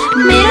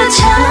मेरो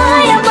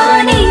छाया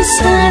पानी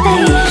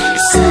सधैँ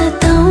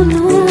सताउनु।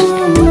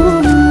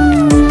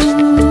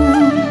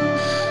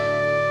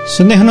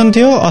 सुन्दै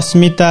हुनुहुन्थ्यो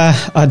अस्मिता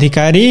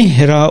अधिकारी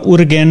र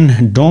उर्गेन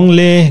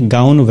डोङले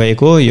गाउनु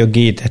भएको यो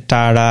गीत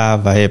टाढा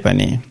भए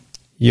पनि।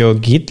 यो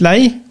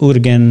गीतलाई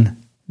उर्गेन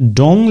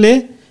डोङले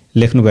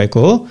लेख्नु भएको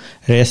हो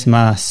र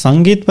यसमा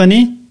सङ्गीत पनि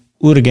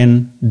उर्गेन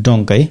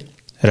डोङकै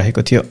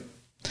रहेको थियो।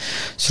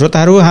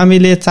 श्रोताहरू,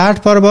 हामीले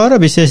चाडपर्व र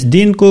विशेष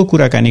दिनको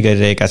कुराकानी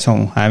गरिरहेका छौँ।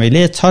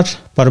 हामीले छठ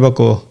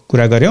पर्वको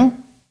कुरा गर्यौं,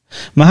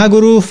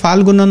 महागुरु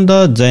फाल्गुनन्द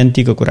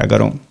जयन्तीको कुरा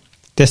गरौं।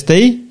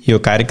 त्यस्तै यो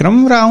कार्यक्रम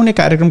र आउने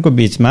कार्यक्रमको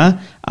बीचमा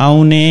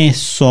आउने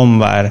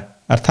सोमबार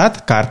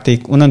अर्थात् कार्तिक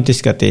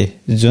 29 गते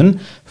जुन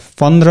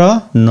 15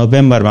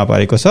 नोभेम्बरमा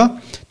परेको छ,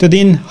 त्यो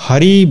दिन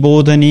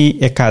हरिबोधनी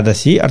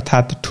एकादशी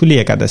अर्थात् ठूली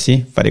एकादशी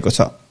परेको छ।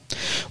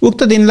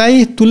 उक्त दिनलाई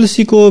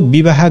तुलसीको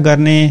विवाह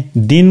गर्ने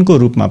दिनको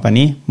रूपमा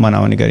पनि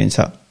मनाउने गरिन्छ।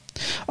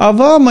 अब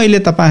मैले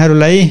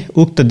तपाईहरूलाई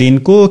उक्त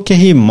दिनको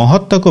केही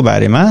महत्त्वको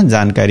बारेमा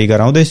जानकारी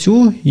गराउँदैछु।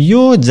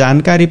 यो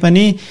जानकारी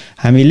पनि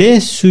हामीले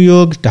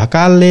सुयोग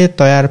ढकालले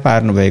तयार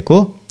पार्नुभएको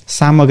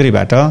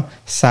सामग्रीबाट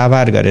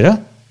साभार गरेर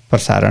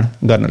प्रसारण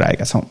गर्न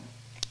लागेका छौं।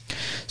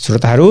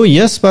 श्रोताहरू,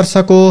 यस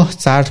वर्षको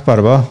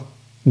चाडपर्व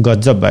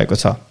गजब भएको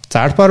छ।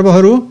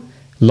 चाडपर्वहरू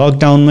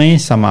लकडाउनमै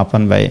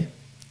समापन भए।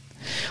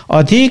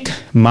 अधिक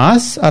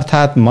मास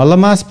अर्थात्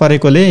मलमास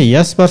परेकोले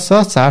यस वर्ष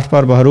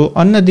चाडपर्वहरू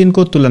अन्य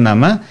दिनको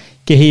तुलनामा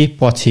केही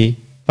पछि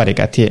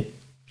परेका थिए।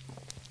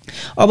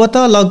 अब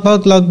त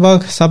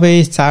लगभग सबै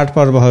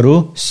चाडपर्वहरू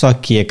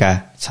सकिएका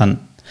छन्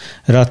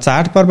र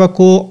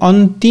चाडपर्वको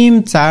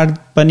अन्तिम चाड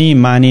पनि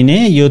मानिने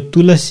यो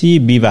तुलसी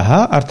विवाह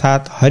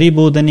अर्थात्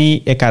हरिबोधनी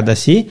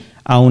एकादशी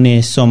आउने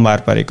सोमबार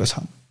परेको छ।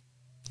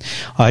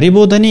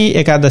 हरिबोधनी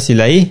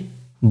एकादशीलाई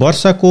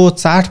वर्षको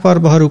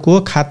चाडपर्वहरूको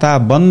खाता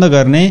बन्द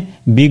गर्ने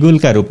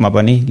बिगुलका रूपमा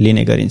पनि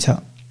लिने गरिन्छ।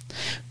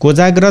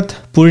 कोजाग्रत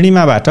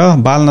पूर्णिमाबाट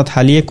बाल्न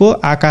थालिएको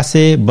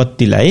आकाशे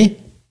बत्तीलाई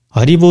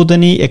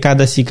हरिबोधनी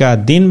एकादशीका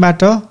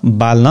दिनबाट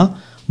बाल्न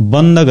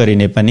बन्द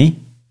गरिने पनि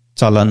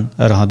चलन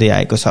रहँदै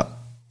आएको छ।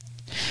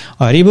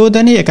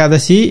 हरिबोधनी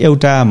एकादशी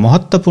एउटा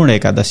महत्त्वपूर्ण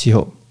एकादशी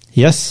हो।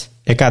 यस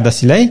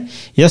एकादशीलाई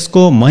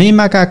यसको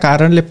महिमाका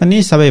कारणले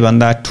पनि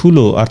सबैभन्दा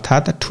ठूलो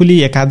अर्थात् ठूली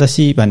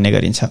एकादशी भन्ने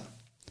गरिन्छ।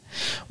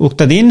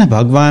 उक्त दिन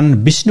भगवान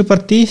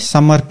विष्णुप्रति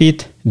समर्पित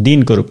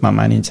दिनको रूपमा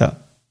मानिन्छ।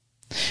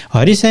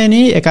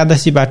 हरिशयनी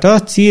एकादशीबाट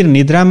चिर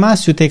निद्रामा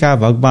सुतेका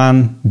भगवान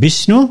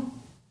विष्णु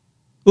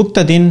उक्त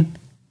दिन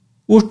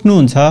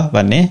उठ्नुहुन्छ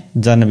भन्ने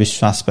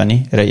जनविश्वास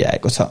पनि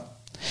रहिआएको छ।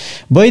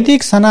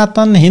 वैदिक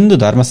सनातन हिन्दू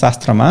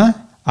धर्मशास्त्रमा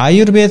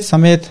आयुर्वेद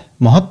समेत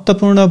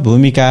महत्त्वपूर्ण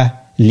भूमिका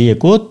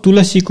लिएको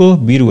तुलसीको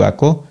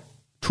बिरुवाको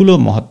ठूलो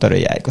महत्त्व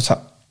रहिआएको छ।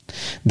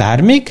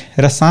 धार्मिक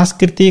र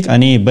सांस्कृतिक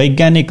अनि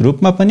वैज्ञानिक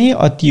रूपमा पनि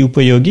अति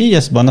उपयोगी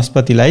यस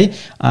वनस्पतिलाई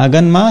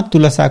आँगनमा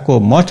तुलसाको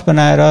मठ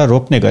बनाएर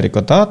रोप्ने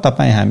गरेको त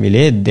तपाईँ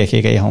हामीले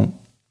देखेकै हौं।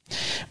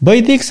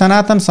 वैदिक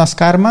सनातन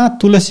संस्कारमा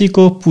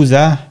तुलसीको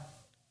पूजा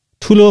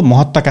ठूलो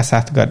महत्त्वका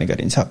साथ गर्ने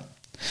गरिन्छ।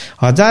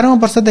 हजारौं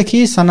वर्षदेखि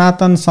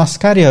सनातन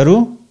संस्कारीहरू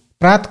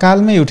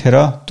प्रातकालमै उठेर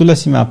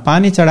तुलसीमा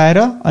पानी चढाएर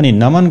अनि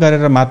नमन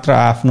गरेर मात्र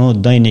आफ्नो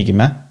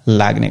दैनिकीमा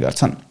लाग्ने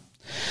गर्छन्।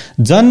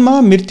 जन्म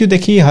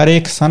मृत्युदेखि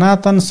हरेक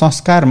सनातन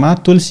संस्कारमा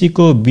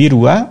तुलसीको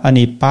बिरुवा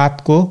अनि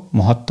पातको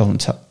महत्त्व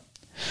हुन्छ।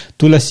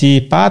 तुलसी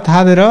पात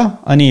हालेर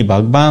अनि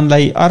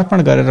भगवानलाई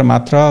अर्पण गरेर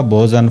मात्र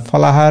भोजन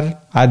फलाहार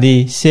आदि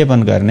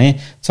सेवन गर्ने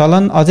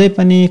चलन अझै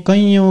पनि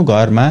कैयौं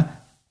घरमा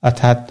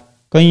अर्थात्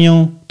कैयौं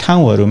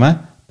ठाउँहरूमा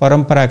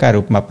परम्पराका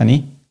रूपमा पनि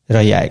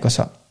रहिआएको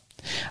छ।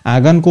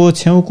 आँगनको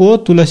छेउको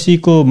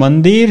तुलसीको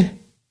मन्दिर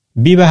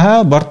विवाह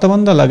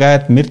व्रतबन्ध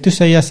लगायत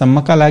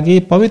मृत्युशय्यासम्मका लागि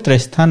पवित्र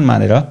स्थान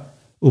मानेर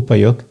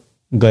उपयोग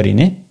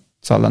गरिने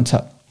चलन छ।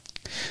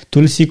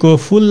 तुलसीको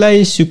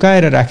फूललाई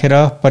सुकाएर राखेर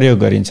प्रयोग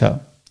गरिन्छ।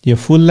 यो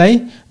फूललाई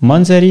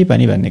मन्जरी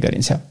पनि भन्ने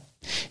गरिन्छ।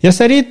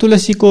 यसरी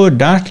तुलसीको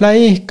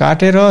डाँठलाई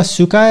काटेर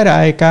सुकाएर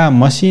आएका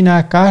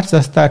मसिना काठ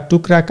जस्ता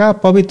टुक्राका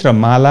पवित्र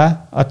माला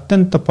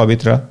अत्यन्त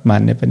पवित्र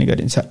मान्ने पनि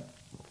गरिन्छ।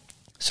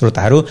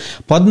 श्रोताहरू,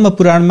 पद्म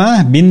पुराणमा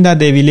बिन्दा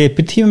देवीले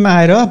पृथ्वीमा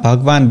आएर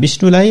भगवान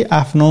विष्णुलाई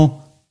आफ्नो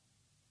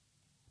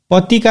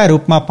पतिका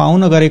रूपमा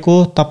पाउन गरेको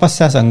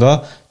तपस्यासँग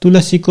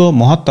तुलसीको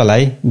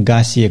महत्त्वलाई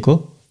गाँसिएको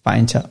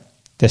पाइन्छ।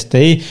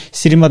 त्यस्तै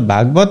श्रीमद्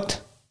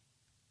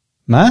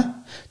भागवतमा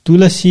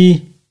तुलसी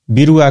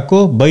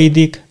बिरुवाको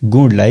वैदिक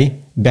गुणलाई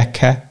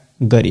व्याख्या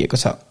गरिएको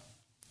छ।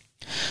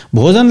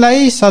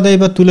 भोजनलाई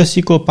सदैव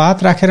तुलसीको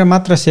पात राखेर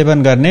मात्र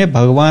सेवन गर्ने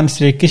भगवान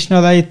श्री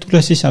कृष्णलाई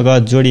तुलसीसँग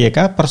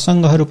जोडिएका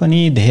प्रसङ्गहरू पनि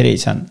धेरै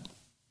छन्।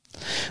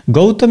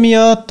 गौतमीय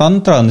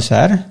तन्त्र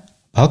अनुसार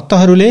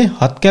भक्तहरूले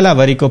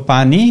हत्केलाभरिको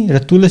पानी र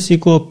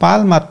तुलसीको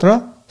पाल मात्र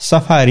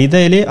सफा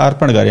हृदयले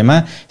अर्पण गरेमा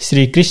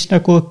श्री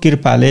कृष्णको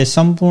कृपाले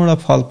सम्पूर्ण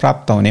फल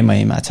प्राप्त हुने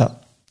महिमा छ।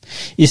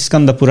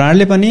 स्कन्द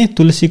पुराणले पनि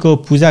तुलसीको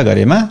पूजा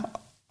गरेमा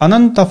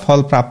अनन्त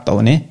फल प्राप्त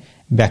हुने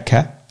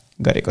व्याख्या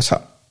गरेको छ।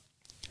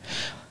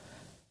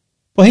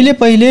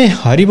 पहिले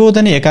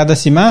हरिबोधनी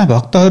एकादशीमा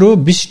भक्तहरू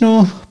विष्णु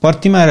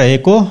प्रतिमा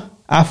रहेको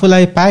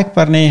आफूलाई पाएक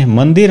पर्ने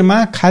मन्दिरमा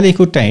खाली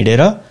खुट्टा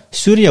हिँडेर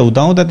सूर्य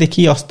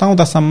उदाउँदादेखि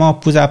अस्ताउँदासम्म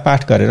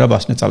पूजापाठ गरेर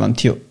बस्ने चलन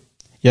थियो।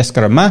 यस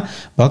क्रममा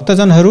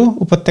भक्तजनहरू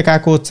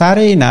उपत्यकाको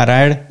चारै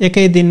नारायण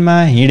एकै दिनमा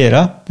हिँडेर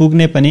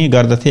पुग्ने पनि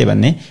गर्दथे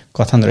भन्ने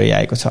कथन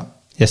रहिआएको छ।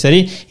 यसरी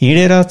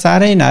हिँडेर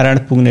चारै नारायण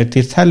पुग्ने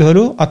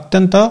तीर्थालुहरू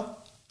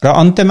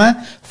अन्त्यमा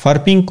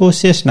फर्पिङको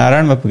शेष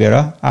नारायणमा पुगेर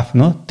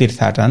आफ्नो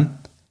तीर्थाटन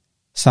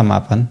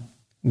समापन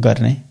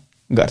गर्ने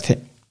गर्थे।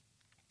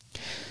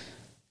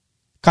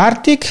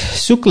 कार्तिक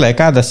शुक्ल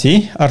एकादशी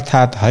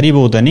अर्थात्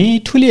हरिबोधनी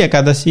ठूली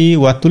एकादशी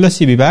वा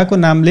तुलसी विवाहको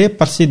नामले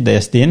प्रसिद्ध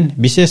यस दिन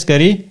विशेष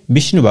गरी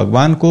विष्णु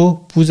भगवानको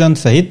पूजन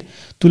सहित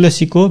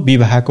तुलसीको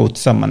विवाहको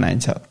उत्सव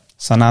मनाइन्छ।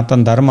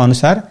 सनातन धर्म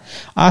अनुसार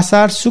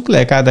आषाढ शुक्ल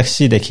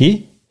एकादशीदेखि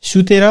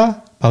सुतेर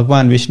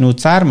भगवान विष्णु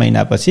 4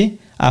 महिनापछि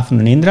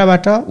आफ्नो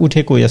निन्द्राबाट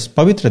उठेको यस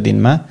पवित्र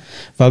दिनमा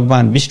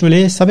भगवान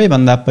विष्णुले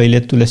सबैभन्दा पहिले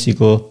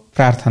तुलसीको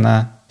प्रार्थना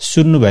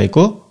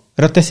सुन्नुभएको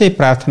र त्यसै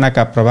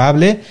प्रार्थनाका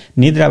प्रभावले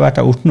निद्राबाट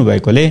उठ्नु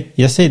भएकोले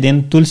यसै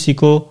दिन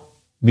तुलसीको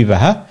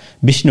विवाह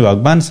विष्णु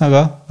भगवानसँग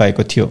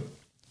भएको थियो।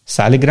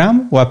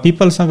 शालिग्राम वा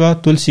पिपलसँग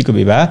तुलसीको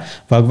विवाह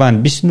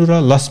भगवान विष्णु र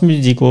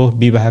लक्ष्मीजीको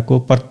विवाहको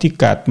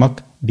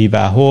प्रतीकात्मक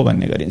विवाह हो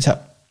भन्ने गरिन्छ।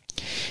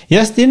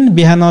 यस दिन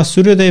बिहान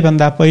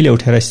सूर्योदयभन्दा पहिले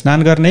उठेर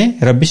स्नान गर्ने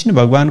र विष्णु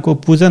भगवानको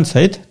पूजन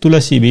सहित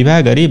तुलसी विवाह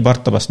गरी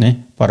व्रत बस्ने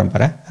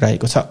परम्परा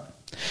रहेको छ।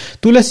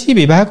 तुलसी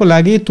विवाहको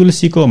लागि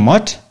तुलसीको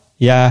मठ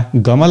या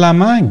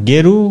गमलामा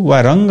गेरु वा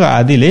रंग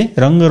आदिले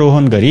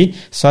रंगरोहण गरी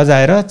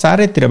सजाएर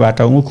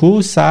चारैतिरबाट उखु,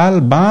 साल,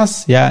 बाँस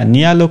या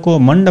नियालोको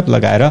मण्डप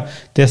लगाएर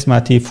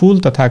त्यसमाथि फूल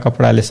तथा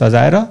कपडाले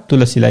सजाएर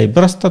तुलसीलाई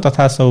व्रस्त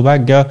तथा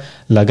सौभाग्य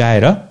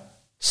लगाएर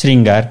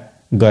श्रृंगार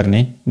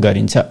गर्ने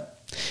गरिन्छ।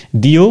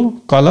 दियो,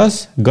 कलश,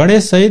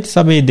 गणेश सहित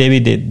सबै देवी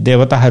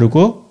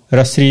देवताहरूको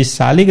र श्री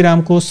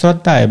शालिग्रामको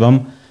श्रद्धा एवं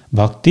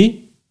भक्ति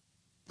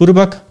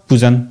पूर्वक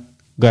पूजन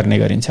गर्ने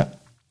गरिन्छ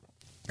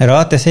र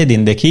त्यसै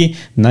दिनदेखि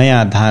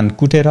नयाँ धान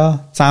कुटेर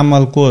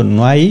चामलको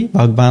न्वाई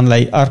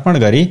भगवानलाई अर्पण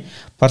गरी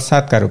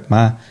प्रसादका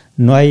रूपमा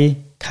न्वाई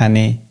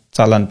खाने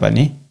चलन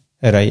पनि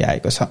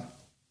रहिआएको छ।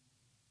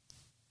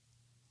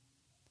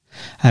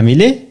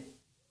 हामीले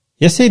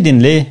यसै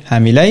दिनले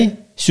हामीलाई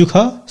सुख,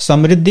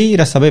 समृद्धि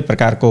र सबै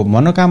प्रकारको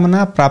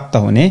मनोकामना प्राप्त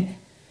हुने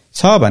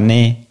छ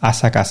भन्ने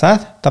आशाका साथ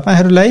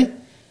तपाईहरूलाई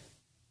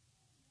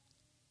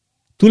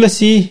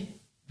तुलसी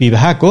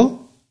विवाहको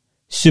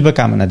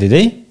शुभकामना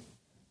दिँदै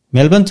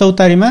मेलबर्न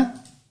चौतारीमा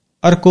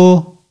अर्को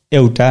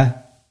एउटा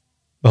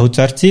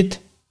बहुचर्चित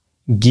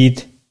गीत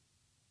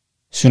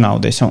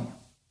सुनाउँदैछौँ।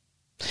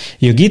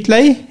 यो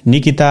गीतलाई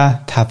निकिता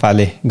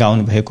थापाले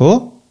गाउनु भएको हो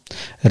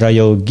र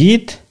यो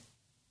गीत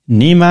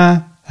निमा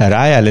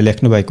रायाले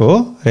लेख्नु भएको हो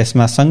र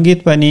यसमा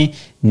संगीत पनि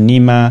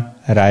निमा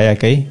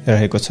रायाकै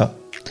रहेको छ।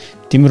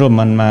 तिम्रो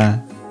मनमा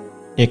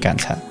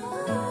एकांक्षा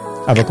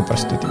अबको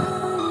प्रस्तुतिमा।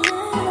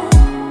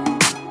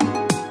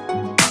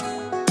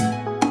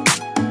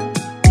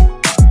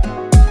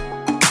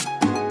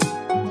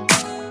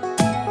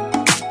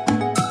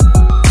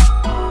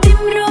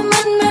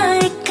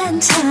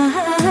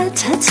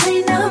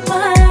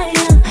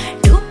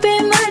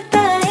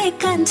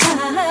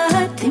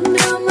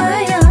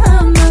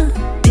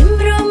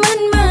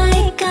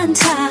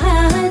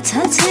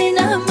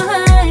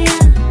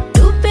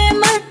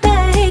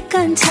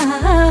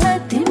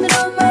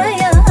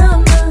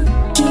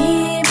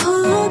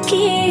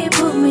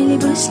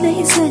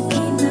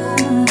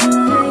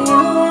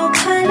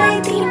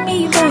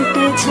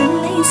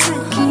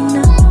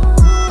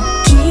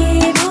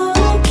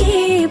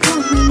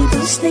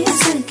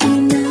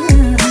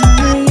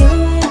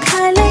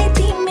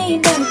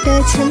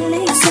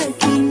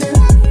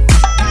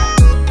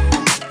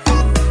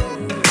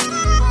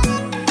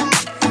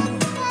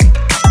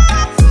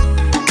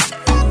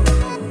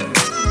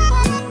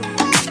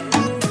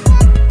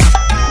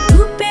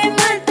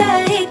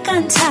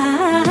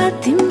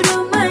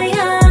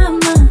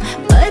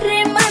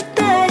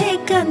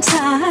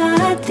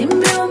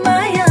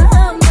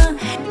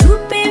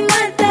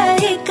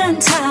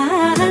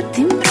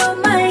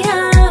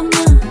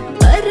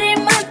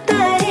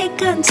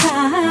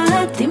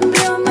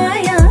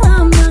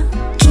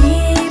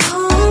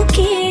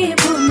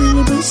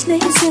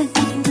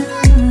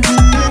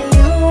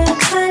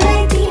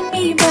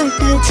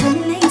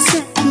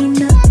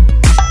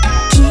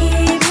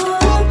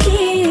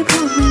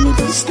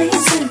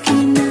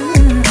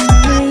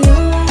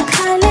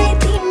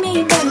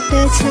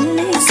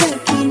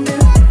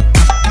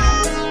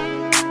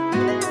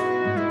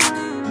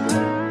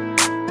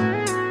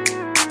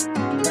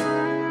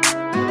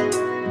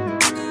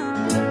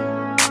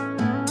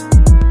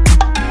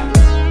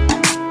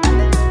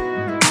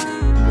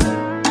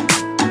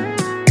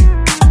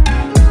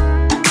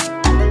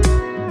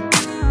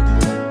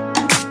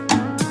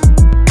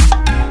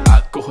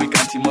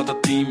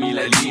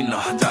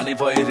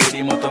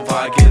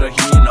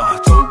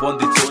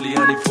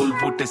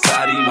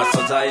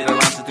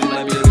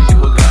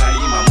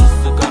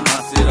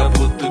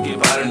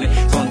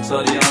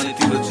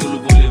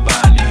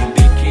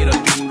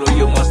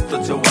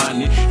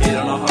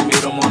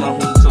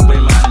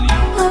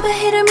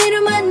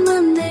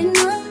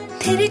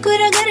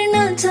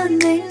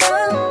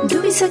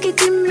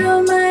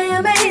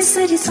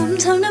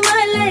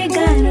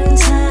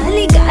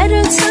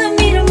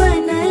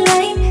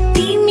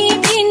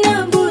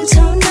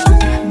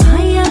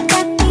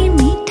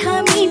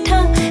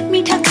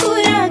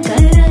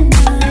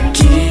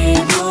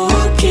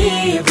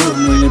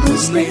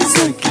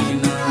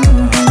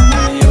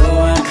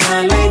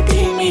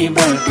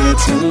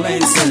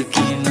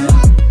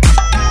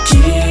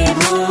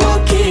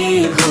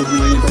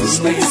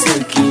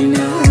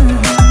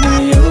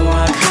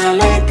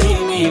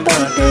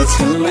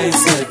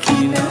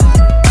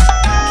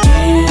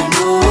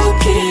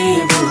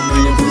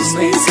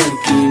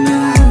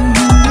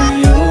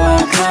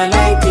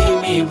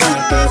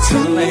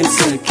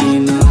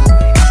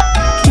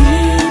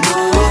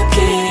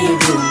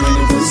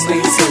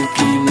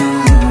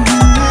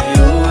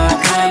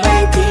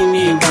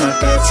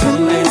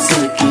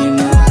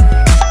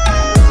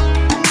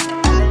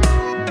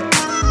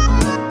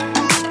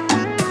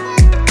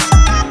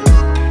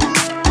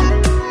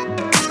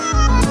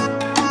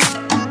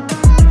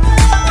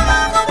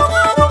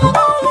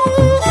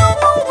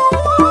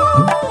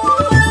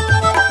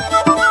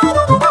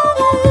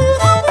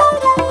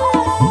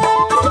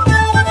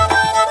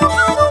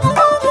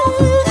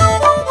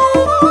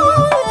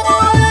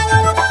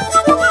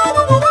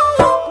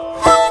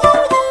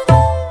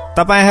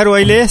 तपाईहरू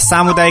अहिले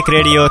सामुदायिक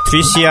रेडियो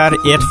 3CR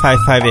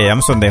 855 AM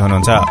सुन्दै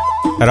हुनुहुन्छ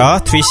र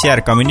 3CR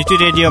कम्युनिटी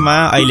रेडियोमा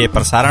अहिले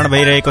प्रसारण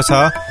भइरहेको छ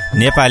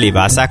नेपाली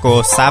भाषाको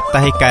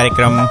साप्ताहिक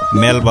कार्यक्रम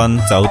मेलबर्न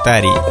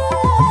चौतारी।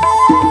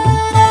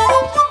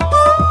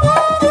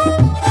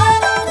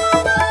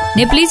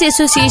 नेप्लिज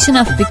एसोसिएसन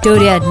अफ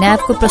भिक्टोरिया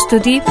न्याबको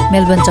प्रस्तुति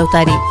मेलबर्न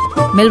चौतारी।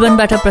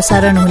 मेलबर्नबाट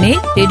प्रसारण हुने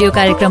रेडियो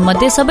कार्यक्रम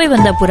मध्ये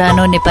सबैभन्दा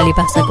पुरानो नेपाली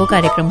भाषाको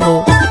कार्यक्रम हो।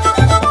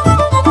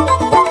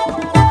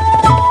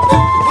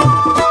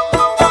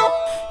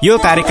 यो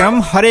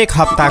कार्यक्रम हरेक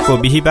हप्ताको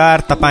बिहीबार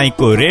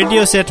तपाईको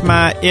रेडियो सेटमा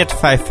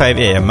 855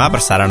 AM मा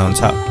प्रसारण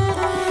हुन्छ।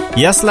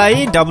 यसलाई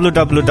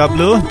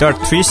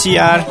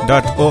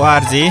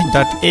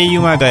www.3cr.org.au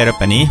मा गएर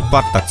पनि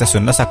प्रत्यक्ष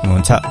सुन्न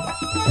सक्नुहुन्छ।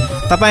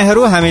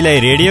 तपाईहरू हामीलाई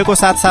रेडियोको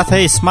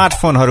साथसाथै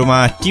स्मार्टफोनहरूमा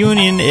ट्युन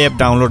इन एप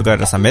डाउनलोड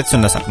गरेर समेत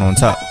सुन्न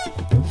सक्नुहुन्छ।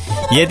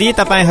 यदि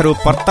तपाईहरू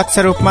प्रत्यक्ष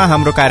रूपमा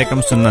हाम्रो कार्यक्रम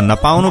सुन्न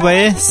नपाउनु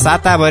भए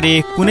साताभरि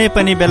कुनै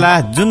पनि बेला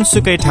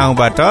जुनसुकै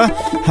ठाउँबाट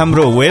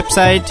हाम्रो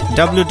वेबसाइट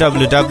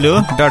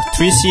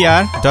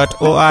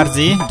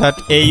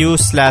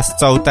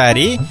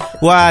www.3cr.org.au/चौतारी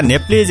वा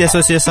नेप्लिज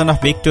एसोसिएसन अफ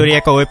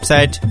भिक्टोरियाको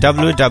वेबसाइट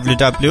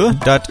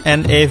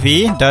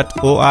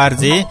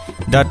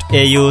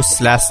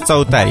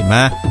www.nav.org.au/चौतारी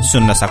मा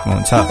सुन्न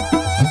सक्नुहुन्छ।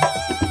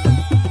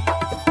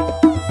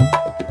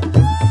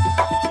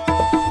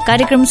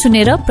 कार्यक्रम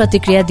सुनेर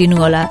प्रतिक्रिया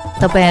दिनुहोला।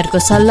 तपाईहरूको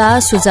सल्लाह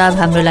सुझाव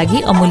हाम्रो लागि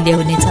अमूल्य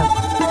हुनेछ।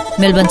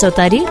 मेलबर्न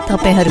चौतारी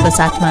तपाईहरूको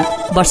साथमा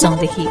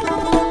वर्षौंदेखि।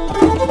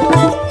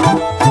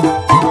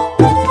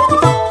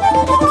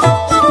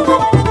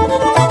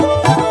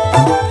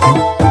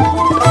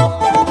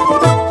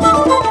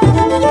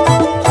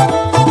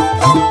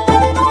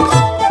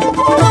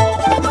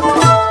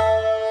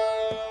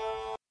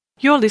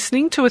 You're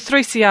listening to a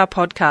 3CR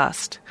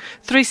podcast.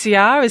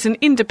 3CR is an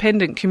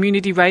independent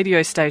community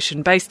radio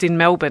station based in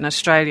Melbourne,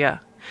 Australia.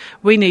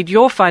 We need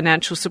your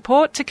financial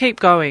support to keep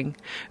going.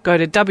 Go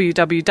to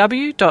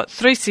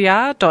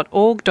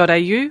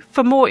www.3cr.org.au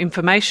for more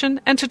information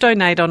and to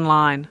donate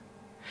online.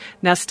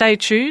 Now stay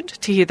tuned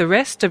to hear the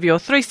rest of your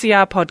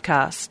 3CR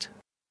podcast.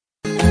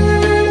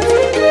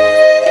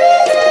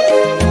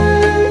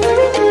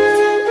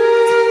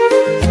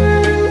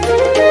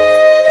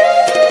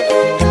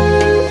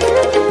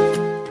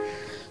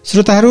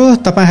 श्रोताहरू,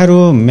 तपाईहरू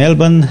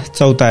Melbourne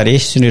चौतारी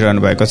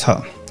सुनिरहनु भएको छ।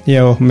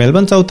 यो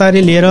Melbourne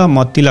Chautari लिएर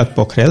म तिलक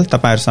पोखरेल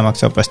तपाईहरू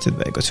समक्ष उपस्थित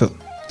भएको छु।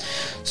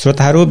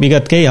 श्रोताहरू,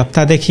 विगत केही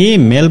हप्तादेखि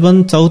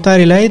मेलबर्न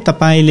चौतारीलाई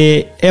तपाईले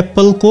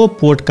एप्पलको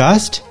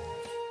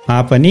पोडकास्टमा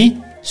पनि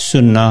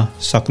सुन्न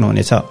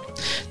सक्नुहुनेछ।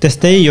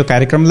 त्यस्तै यो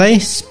कार्यक्रमलाई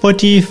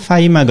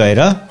स्पोटिफाईमा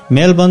गएर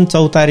मेलबर्न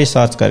चौतारी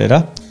सर्च गरेर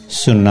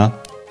सुन्न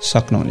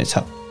सक्नुहुनेछ।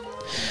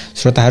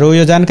 श्रोताहरू,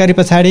 यो जानकारी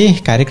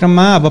पछाडि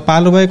कार्यक्रममा अब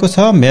पालो भएको छ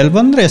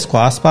मेलबर्न र यसको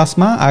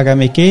आसपासमा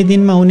आगामी केही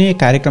दिनमा हुने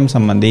कार्यक्रम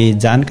सम्बन्धी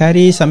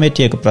जानकारी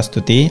समेटिएको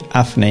प्रस्तुति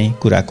आफ्नै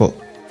कुराको।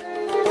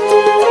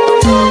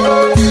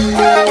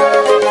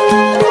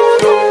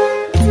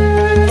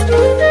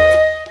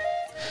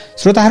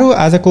 श्रोताहरू,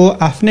 आजको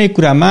आफ्नै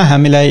कुरामा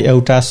हामीलाई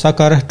एउटा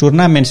सकर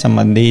टुर्नामेन्ट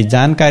सम्बन्धी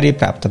जानकारी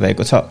प्राप्त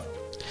भएको छ।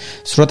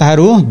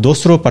 श्रोताहरू,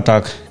 दोस्रो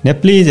पटक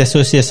Nepalese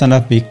association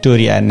of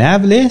Victoria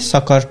न्याबले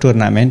sucker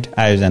tournament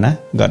आयोजना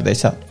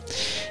गर्दैछ।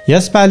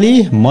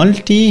 यसपालि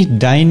मल्टी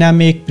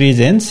डाइनामिक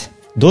प्रेजेन्स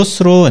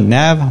दोस्रो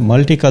न्याब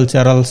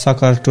मल्टिकल्चरल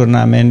सकर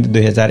टुर्नामेन्ट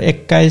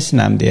 2021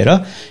 नाम दिएर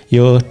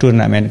यो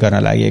टुर्नामेन्ट गर्न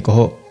लागेको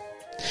हो।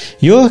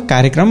 यो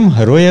कार्यक्रम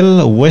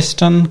रोयल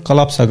वेस्टर्न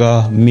क्लबसँग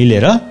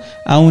मिलेर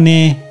आउने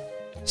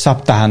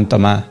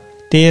सप्ताहन्तमा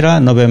 13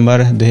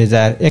 नोभेम्बर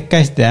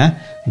 2021 त्यहाँ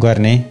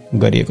गर्ने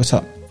गरिएको छ।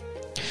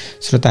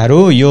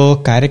 श्रोताहरू, यो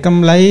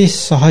कार्यक्रमलाई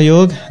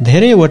सहयोग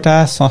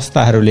धेरैवटा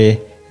संस्थाहरूले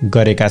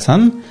गरेका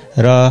छन्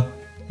र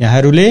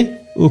यहाँहरूले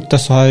उक्त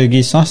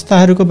सहयोगी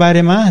संस्थाहरूको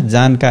बारेमा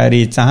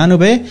जानकारी चाहनु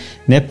भए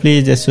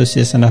Nepalese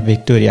association of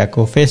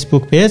भिक्टोरियाको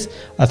Facebook page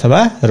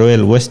अथवा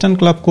रोयल वेस्टर्न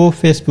क्लबको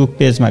फेसबुक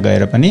पेजमा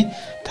गएर पनि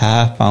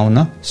थाहा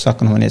पाउन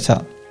सक्नुहुनेछ।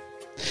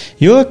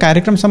 यो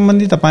कार्यक्रम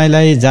सम्बन्धी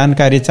तपाईलाई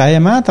जानकारी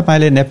चाहिएमा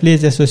तपाईले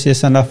नेप्लिज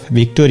एसोसिएसन अफ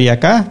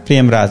भिक्टोरियाका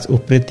प्रेमराज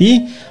उप्रेती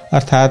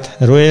अर्थात्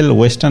रोयल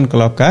वेस्टर्न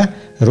क्लबका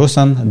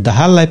रोशन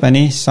दाहाललाई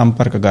पनि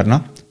सम्पर्क गर्न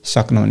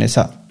सक्नुहुनेछ।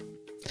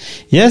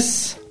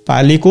 यस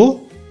पालिको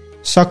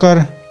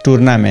सकर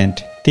टुर्नामेन्ट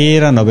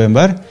 13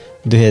 नोभेम्बर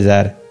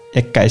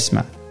 2021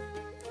 मा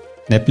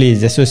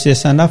नेप्लिज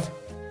एसोसिएसन अफ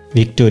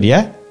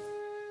भिक्टोरिया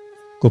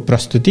को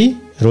प्रस्तुति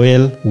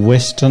रोयल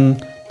वेस्टर्न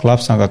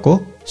क्लबसँगको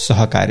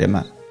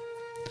सहकार्यमा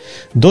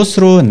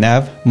दोस्रो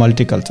न्याब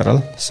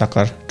मल्टिकल्चरल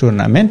सकर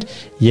टुर्नामेन्ट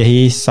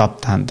यही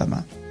सप्ताहन्तमा।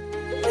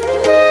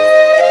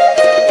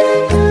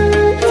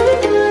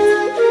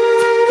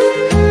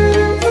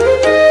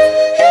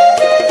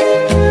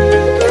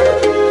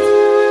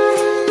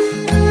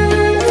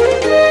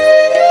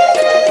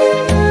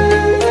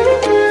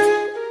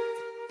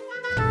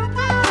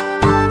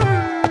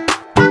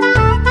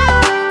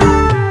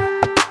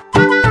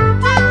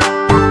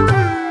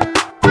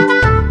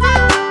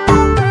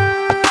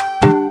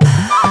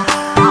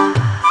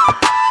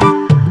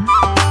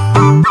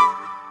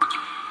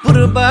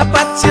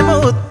 पश्चिम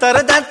उत्तर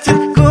दक्षिण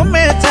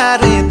घुमे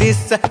चारै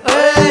दिशा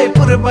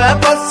पूर्व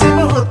पश्चिम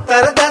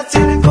उत्तर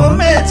दक्षिण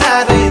घुमे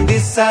चारै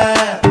दिशा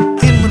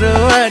तिम्रो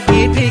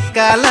अघि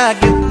फिक्का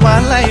लाग्यो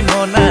मलाई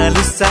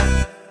मोनालिसा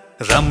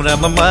रम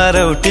रम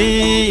मारौटी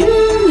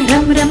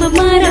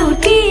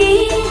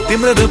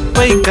तिम्रो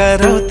रूपै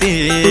करौती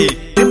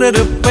तिम्रो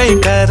रूपै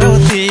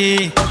करौती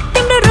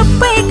तिम्रो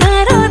रूपै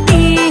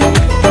करौती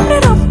तिम्रो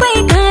रूपै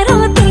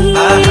करौती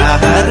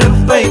आहा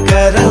रूपै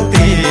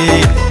करौती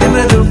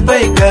तिम्रो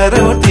रूपै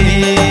करौती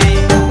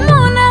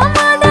मुना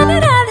मदन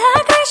राधा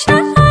कृष्ण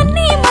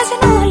अनि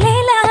मजनू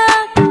लैला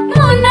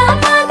मुना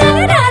मदन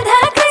राधा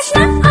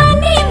कृष्ण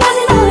अनि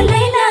मजनू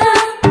लैला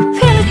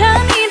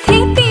फिल्मी थी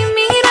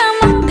तिमी राम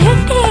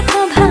भेटेको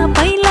भा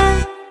पहिला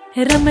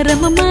रम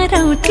रम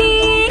मारौटी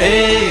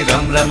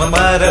रम रम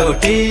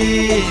मारौटी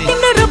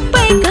तिम्रो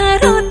रूपै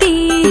करौती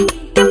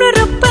तिम्रो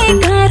रूपै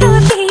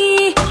करौती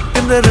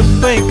तिम्रो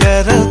रूपै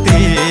करौती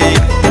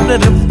तिम्रो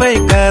रूपै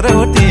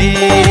करौती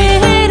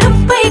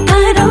रूपै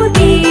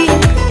करौती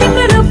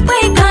तिम्रो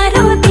रूपै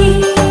करौती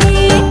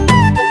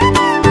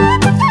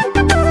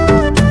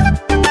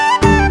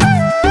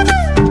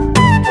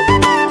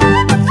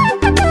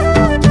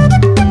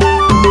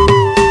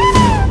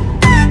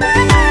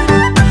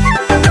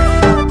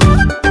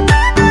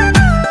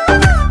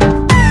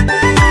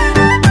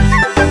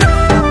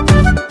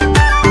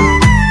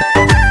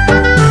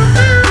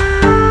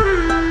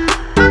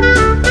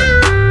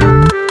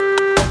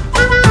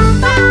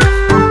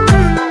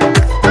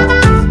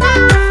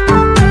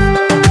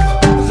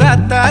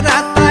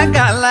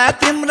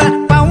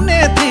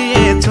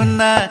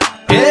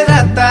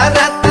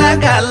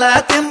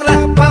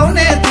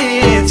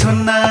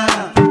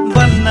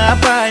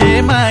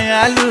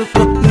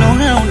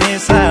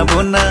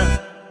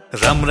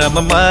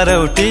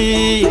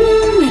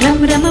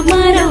रम रम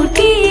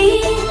मारौटी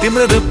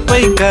तिम्रो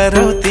रूपै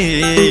करौती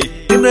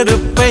तिम्रो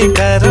रूपै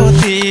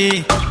करौती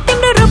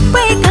तिम्रो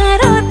रूपै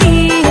करौती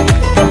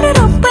तिम्रो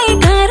रूपै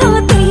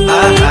करौती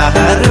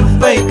आहा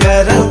रूपै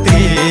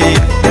करौती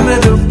तिम्रो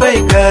रूपै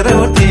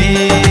करौती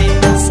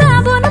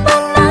साबुन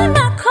बन्न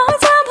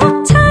नखोजा भो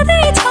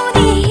छँदै छौ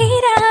नि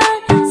हीरा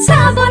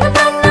साबुन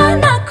बन्न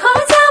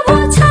नखोजा भो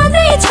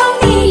छँदै छौ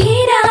नि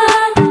हीरा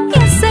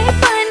यसै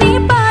पनि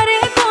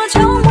पारेको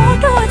छौ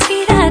मोटो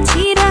छिरा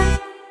छिरा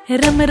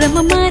रम रम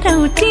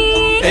मारौटी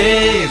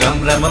रम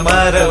रम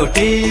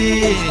मारौटी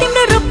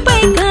तिम्रो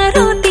रूपै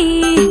करौती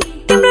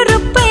तिम्रो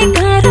रूपै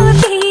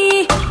करौती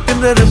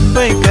तिम्रो रूपै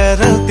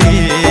करौती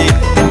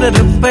तिम्रो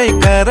रूपै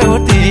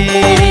करौती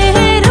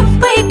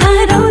रूपै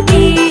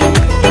करौती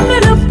तिम्रो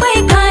रूपै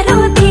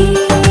करौती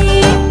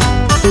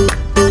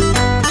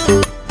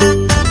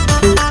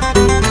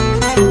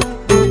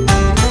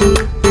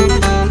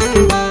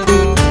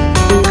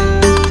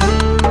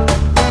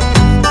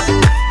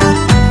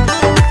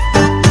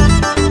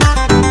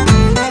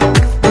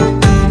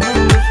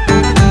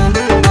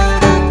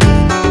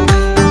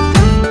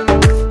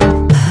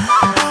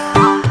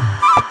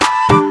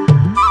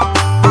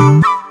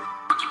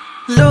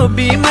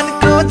लोभी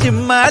मनको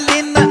जिम्मा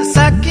लिन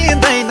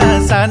सकिँदैन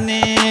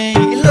सानी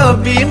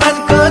लोभी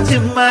मनको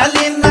जिम्मा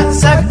लिन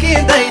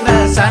सकिँदैन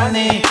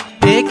सानी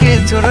एकै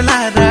चुर्ला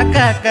र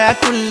काका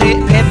कुल्ली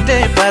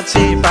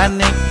भेटेपछि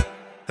पानी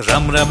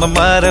रम रम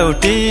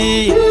मारौटी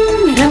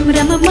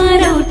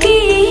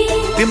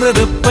तिम्रो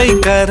रूपै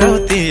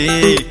करौती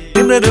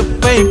तिम्रो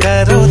रूपै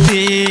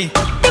करौती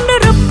तिम्रो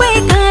रूपै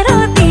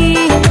करौती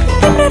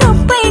तिम्रो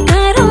रूपै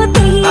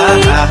करौती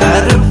आहा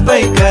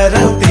रूपै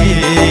करौती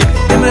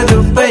तिम्रो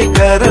रूपै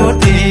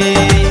करौती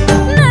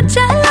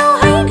नचलौ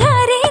है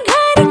घरी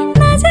घरी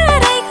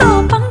नजरैको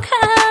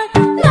पंखा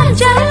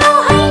नचलौ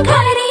है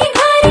घरी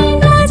घरी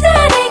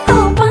नजरैको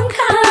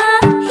पंखा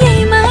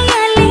यही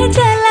मायाले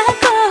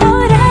जलाको हो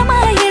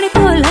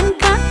रामायणको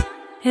लङ्का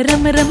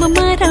रम रम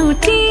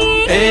मारौटी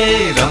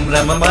रम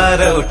रम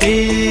मारौटी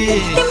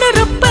तिम्रो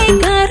रूपै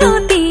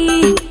करौती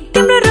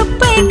तिम्रो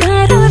रूपै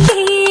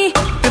करौती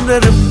तिम्रो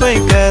रूपै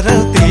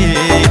करौती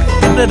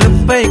तिम्रो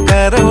रूपै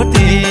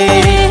करौती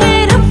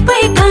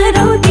रूपै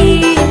करौती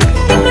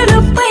तिम्रो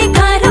रूपै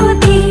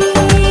करौती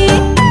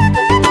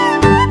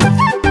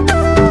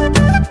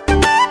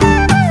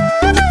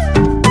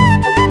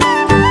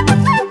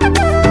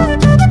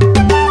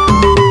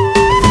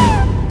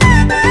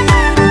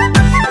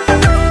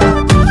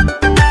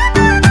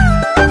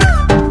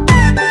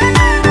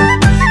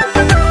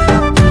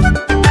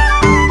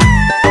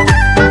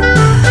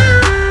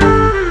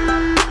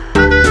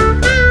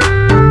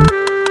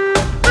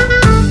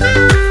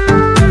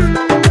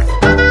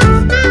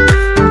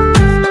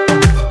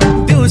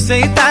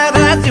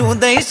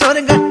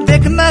स्वर्ग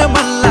देख्न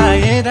मन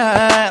लागेर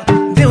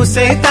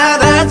दिउँसै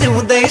तारा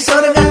जिउँदै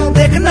स्वर्ग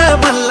देख्न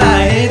मन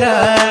लागेर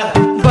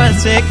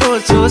बसेको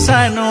छु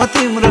सानो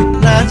तिम्रो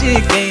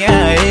नजिकै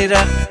आएर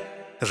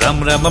रम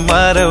रम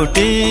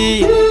मारौटी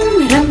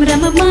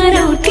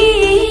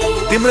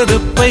तिम्रो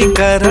रूपै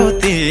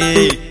करौती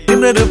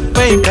तिम्रो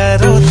रूपै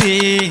करौती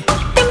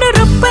तिम्रो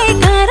रूपै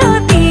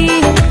करौती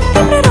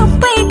तिम्रो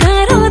रूपै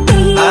करौती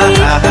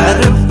आहा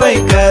रूपै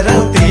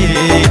करौती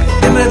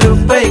तिम्रो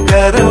रूपै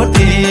करौती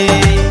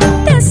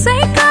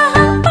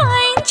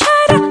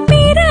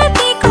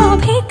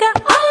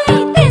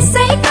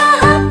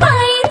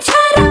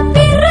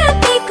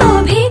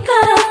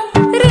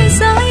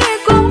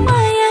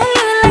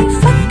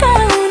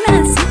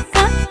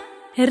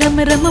रम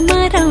रम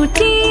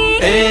मारौटी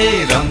ए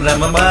रम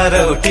रम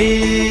मारौटी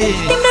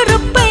तिम्रो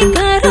रुपै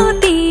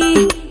गारौटी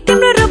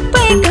तिम्रो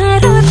रुपै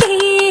गारौटी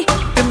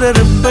तिम्रो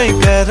रुपै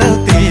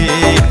गारौटी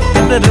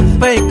तिम्रो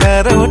रुपै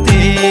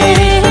गारौटी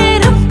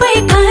रुपै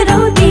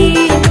गारौटी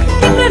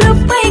तिम्रो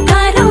रुपै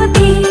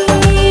गारौटी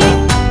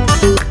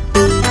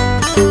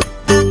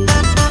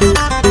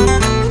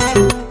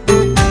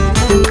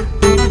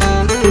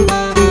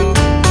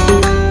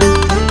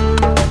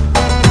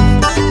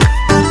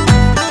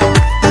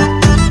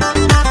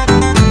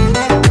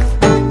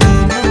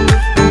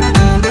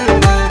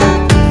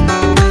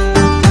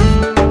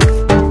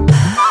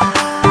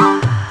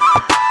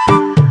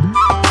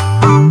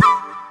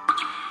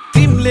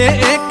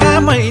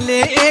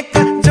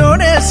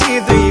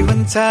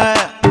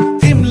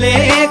तिमीले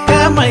एक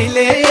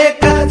मैले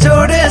एक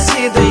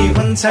जोडेसी दुई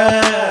हुन्छ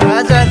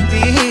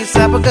जति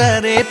हिसाब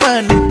गरे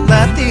पनि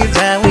नाति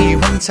जाउँ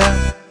हुन्छ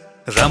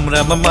रम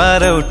रम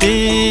मारौटी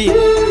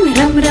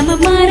रम रम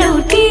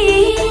मारौटी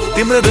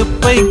तिम्रो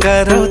रुपै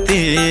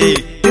गारौटी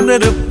तिम्रो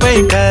रुपै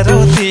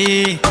गारौटी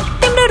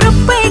तिम्रो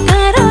रुपै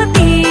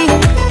गारौटी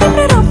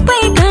तिम्रो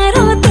रुपै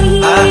गारौटी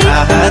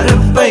आहा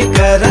रुपै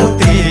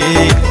गारौटी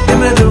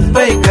तिम्रो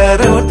रुपै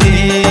गारौटी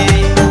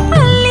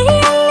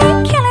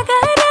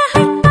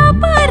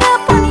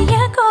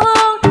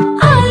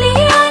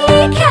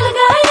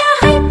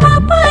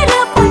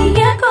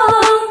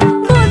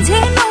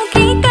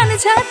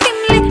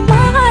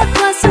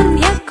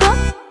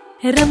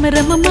रम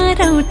रम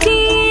मारौटी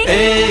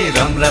ए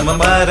रम रम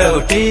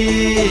मारौटी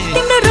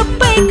तिम्रो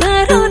रुपै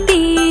गारौटी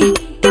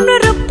तिम्रो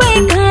रुपै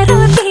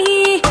गारौटी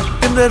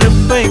तिम्रो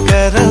रुपै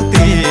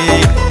गारौटी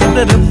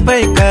तिम्रो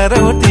रुपै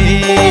गारौटी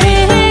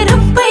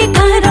रुपै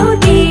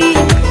गारौटी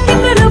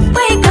तिम्रो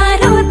रुपै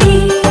गारौटी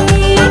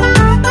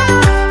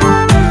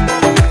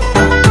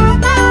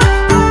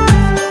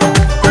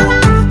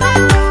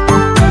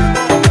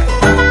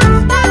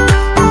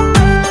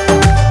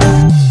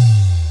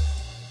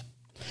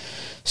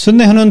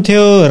सुन्दै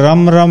हुनुहुन्थ्यो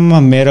रम रम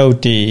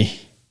मेरौटी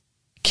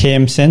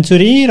खेम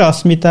सेन्चुरी र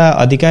अस्मिता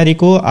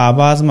अधिकारीको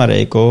आवाजमा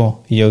रहेको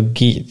यो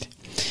गीत।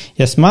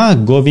 यसमा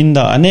गोविन्द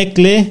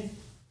अनेकले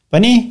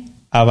पनि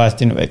आवाज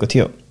दिनुभएको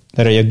थियो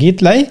र यो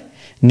गीतलाई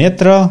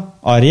नेत्र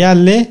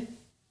अर्यालले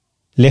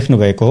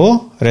लेख्नुभएको हो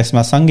र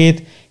यसमा संगीत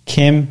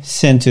खेम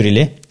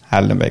सेन्चुरीले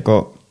हाल्नुभएको।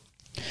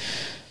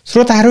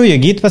 श्रोताहरू, यो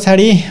गीत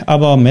पछाडि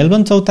अब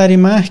मेलबर्न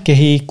चौतारीमा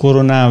केही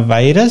कोरोना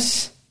भाइरस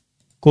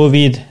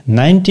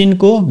कोभिड-19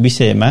 को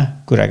विषयमा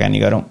कुराकानी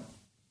गरौं।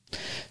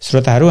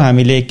 श्रोताहरू,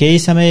 हामीले केही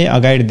समय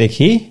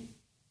अगाडिदेखि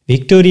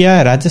भिक्टोरिया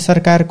राज्य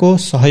सरकारको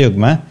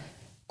सहयोगमा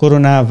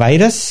कोरोना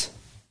भाइरस,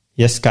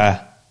 यसका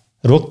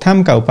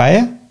रोकथामका उपाय,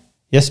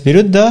 यस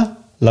विरुद्ध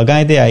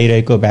लगाइँदै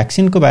आइरहेको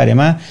भ्याक्सिनको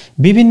बारेमा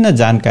विभिन्न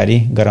जानकारी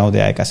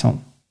गराउँदै आएका छौं।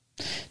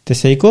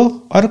 त्यसैको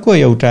अर्को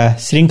एउटा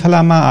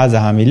श्रृंखलामा आज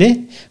हामीले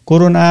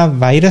कोरोना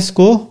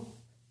भाइरसको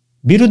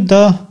विरुद्ध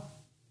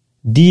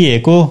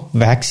दिइएको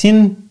भ्याक्सिन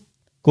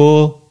को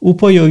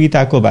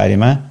उपयोगिताको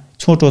बारेमा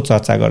छोटो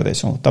चर्चा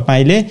गर्दैछौं।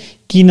 तपाईले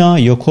किन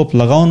यो खोप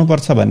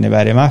लगाउनुपर्छ भन्ने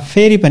बारेमा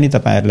फेरि पनि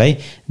तपाईहरुलाई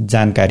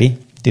जानकारी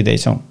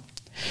दिदैछौं।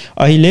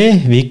 अहिले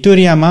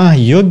भिक्टोरियामा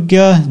योग्य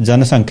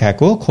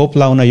जनसंख्याको खोप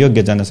लाउन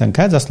योग्य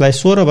जनसंख्या, जसलाई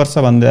 16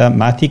 वर्षभन्दा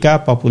माथिका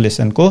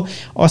पपुलेसनको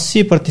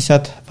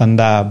 80%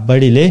 भन्दा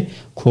बढीले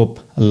खोप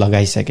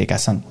लगाइसकेका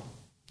छन्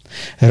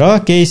र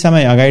केही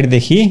समय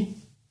अगाडिदेखि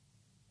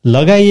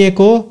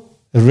लगाइएको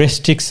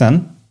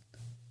रेस्ट्रिक्सन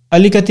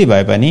अलिकति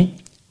भए पनि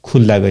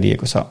खुल्ला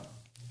गरिएको छ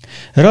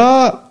र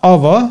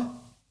अब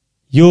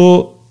यो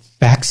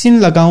भ्याक्सिन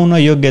लगाउन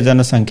योग्य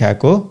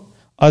जनसंख्याको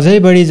अझै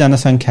बढी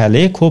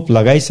जनसंख्याले खोप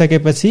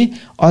लगाइसकेपछि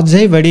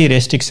अझै बढी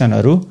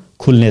रेस्ट्रिक्सनहरू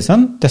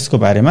खुल्नेछन्। त्यसको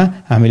बारेमा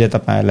हामीले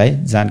तपाईहरुलाई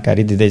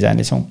जानकारी दिँदै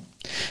जानेछौं।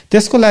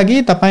 त्यसको लागि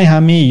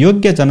हामी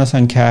योग्य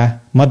जनसंख्या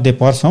मध्ये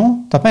पर्छौं।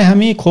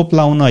 हामी खोप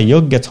लाउन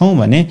योग्य छौं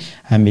भने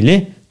हामीले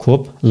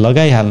खोप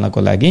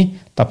लगाइहाल्नको लागि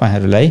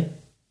तपाईहरुलाई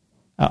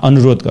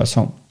अनुरोध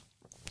गर्छौं।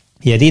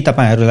 यदि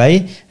तपाईहरुलाई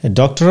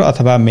डाक्टर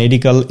अथवा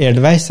मेडिकल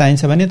एडभाइस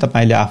चाहिन्छ भने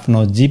तपाईले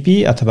आफ्नो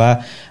जीपी अथवा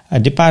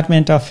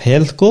डिपार्टमेन्ट अफ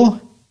हेल्थको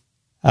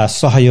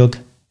सहयोग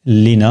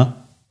लिन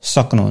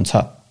सक्नुहुन्छ।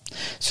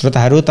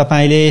 श्रोताहरू,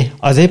 तपाईले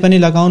अझै पनि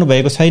लगाउनु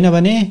भएको छैन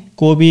भने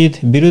कोभिड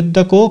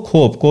विरुद्धको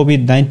खोप,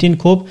 कोभिड-19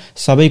 खोप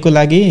सबैको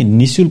लागि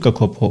निशुल्क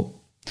खोप हो।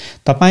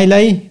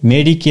 तपाईलाई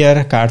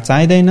मेडिकेयर कार्ड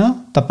चाहिँदैन।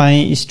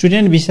 तपाई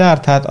स्टुडेन्ट भिसा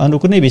अर्थात अरू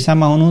कुनै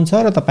भिसामा हुनुहुन्छ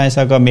र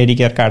तपाईसँग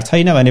मेडिकेयर कार्ड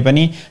छैन भने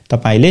पनि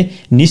तपाईले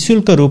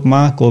निशुल्क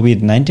रूपमा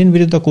कोभिड-19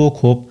 विरुद्धको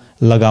खोप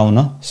लगाउन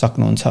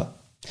सक्नुहुन्छ।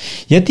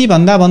 यति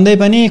भन्दा भन्दै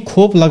पनि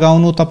खोप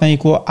लगाउनु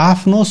तपाईको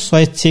आफ्नो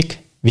स्वैच्छिक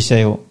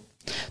विषय हो।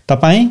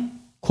 तपाई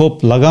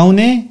खोप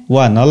लगाउने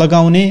वा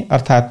नलगाउने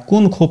अर्थात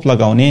कुन खोप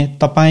लगाउने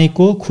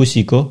तपाईको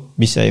खुसीको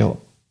विषय हो।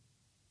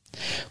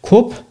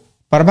 खोप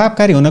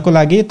प्रभावकारी हुनको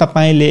लागि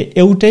तपाईले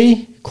एउटै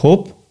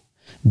खोप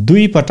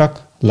 2 पटक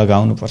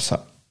लगाउनुपर्छ।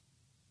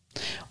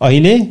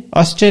 अहिले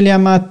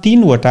अस्ट्रेलियामा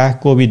 3 वटा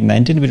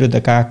कोभिड-19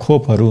 विरुद्धका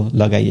खोपहरू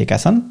लगाइएका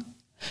छन्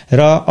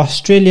र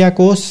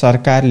अस्ट्रेलियाको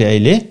सरकारले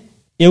अहिले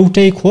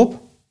एउटै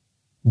खोप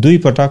 2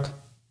 पटक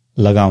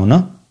लगाउन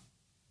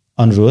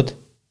अनुरोध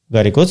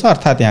गरेको छ,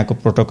 अर्थात् यहाँको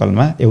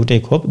प्रोटोकलमा एउटै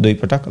खोप 2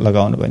 पटक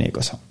लगाउनु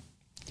भनिएको छ।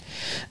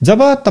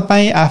 जब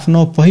तपाईँ आफ्नो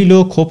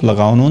पहिलो खोप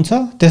लगाउनुहुन्छ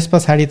त्यस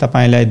पछाडि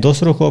तपाईँलाई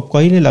दोस्रो खोप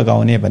कहिले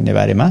लगाउने भन्ने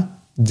बारेमा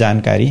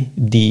जानकारी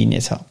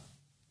दिइनेछ।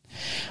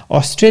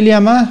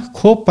 अस्ट्रेलियामा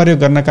खोप प्रयोग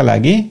गर्नका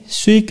लागि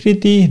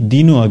स्वीकृति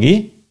दिनुअघि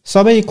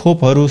सबै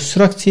खोपहरू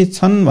सुरक्षित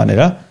छन्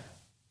भनेर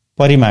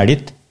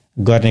परिमाणित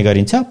गर्ने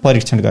गरिन्छ,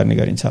 परीक्षण गर्ने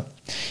गरिन्छ।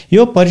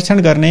 यो परीक्षण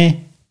गर्ने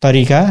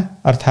तरिका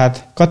अर्थात्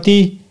कति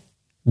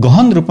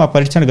गहन रूपमा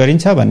परीक्षण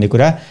गरिन्छ भन्ने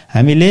कुरा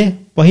हामीले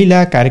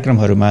पहिला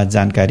कार्यक्रमहरूमा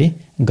जानकारी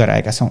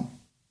गराएका छौं।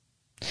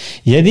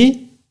 यदि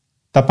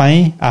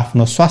तपाईँ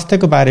आफ्नो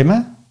स्वास्थ्यको बारेमा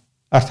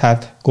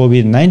अर्थात्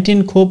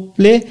कोभिड-19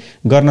 खोपले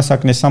गर्न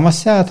सक्ने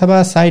समस्या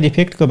अथवा साइड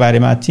इफेक्टको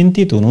बारेमा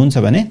चिन्तित हुनुहुन्छ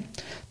भने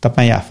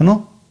तपाईँ आफ्नो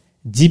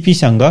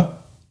जीपीसँग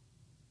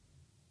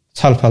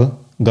छलफल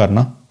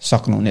गर्न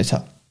सक्नुहुनेछ।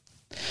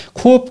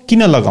 खोप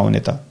किन लगाउने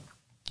त?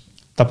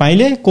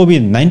 तपाईले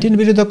कोभिड-19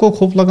 विरुद्धको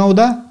खोप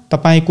लगाउँदा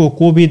तपाईको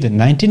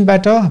कोभिड-19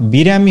 बाट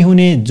बिरामी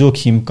हुने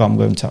जोखिम कम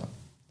हुन्छ।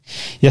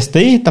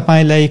 यस्तै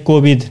तपाईलाई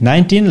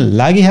कोभिड-19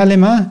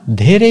 लागिहालेमा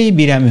धेरै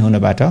बिरामी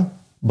हुनबाट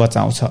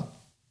बचाउँछ।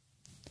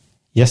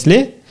 यसले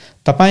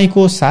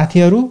तपाईको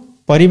साथीहरू,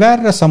 परिवार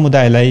र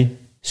समुदायलाई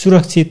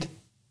सुरक्षित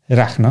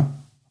राख्न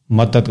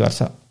मद्दत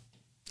गर्छ।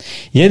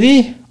 यदि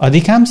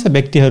अधिकांश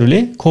व्यक्तिहरूले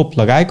खोप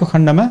लगाएको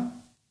खण्डमा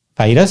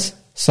भाइरस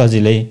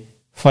सजिलै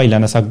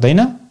फैलन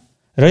सक्दैन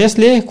र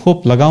यसले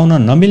खोप लगाउन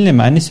नमिल्ने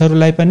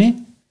मानिसहरूलाई पनि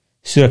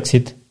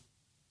सुरक्षित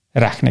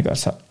राख्ने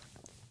गर्छ।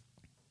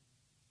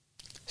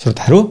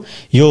 श्रोताहरू,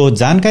 यो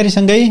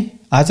जानकारीसँगै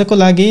आजको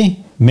लागि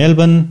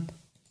मेलबर्न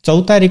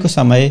चौतारीको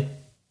समय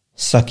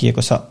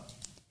सकिएको छ।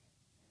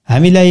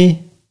 हामीलाई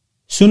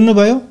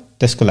सुन्नुभयो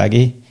त्यसको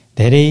लागि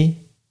धेरै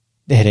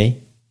धेरै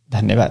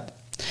धन्यवाद।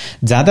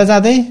 जाँदा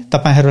जाँदै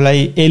तपाईहरूलाई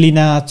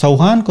एलिना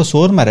चौहानको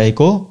स्वरमा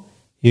रहेको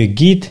यो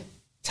गीत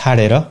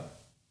छाडेर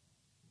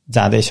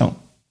जाँदैछौं।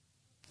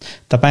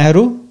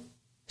 तपाईहरू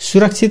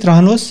सुरक्षित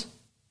रहनुहोस्,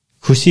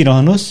 खुशी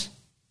रहनुहोस्,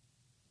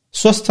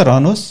 स्वस्थ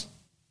रहनुहोस्।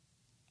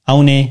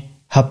 आउने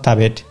हप्ता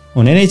भेट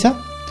हुने नै छ।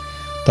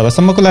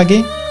 तबसम्मको लागि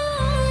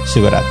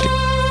शुभरात्रि।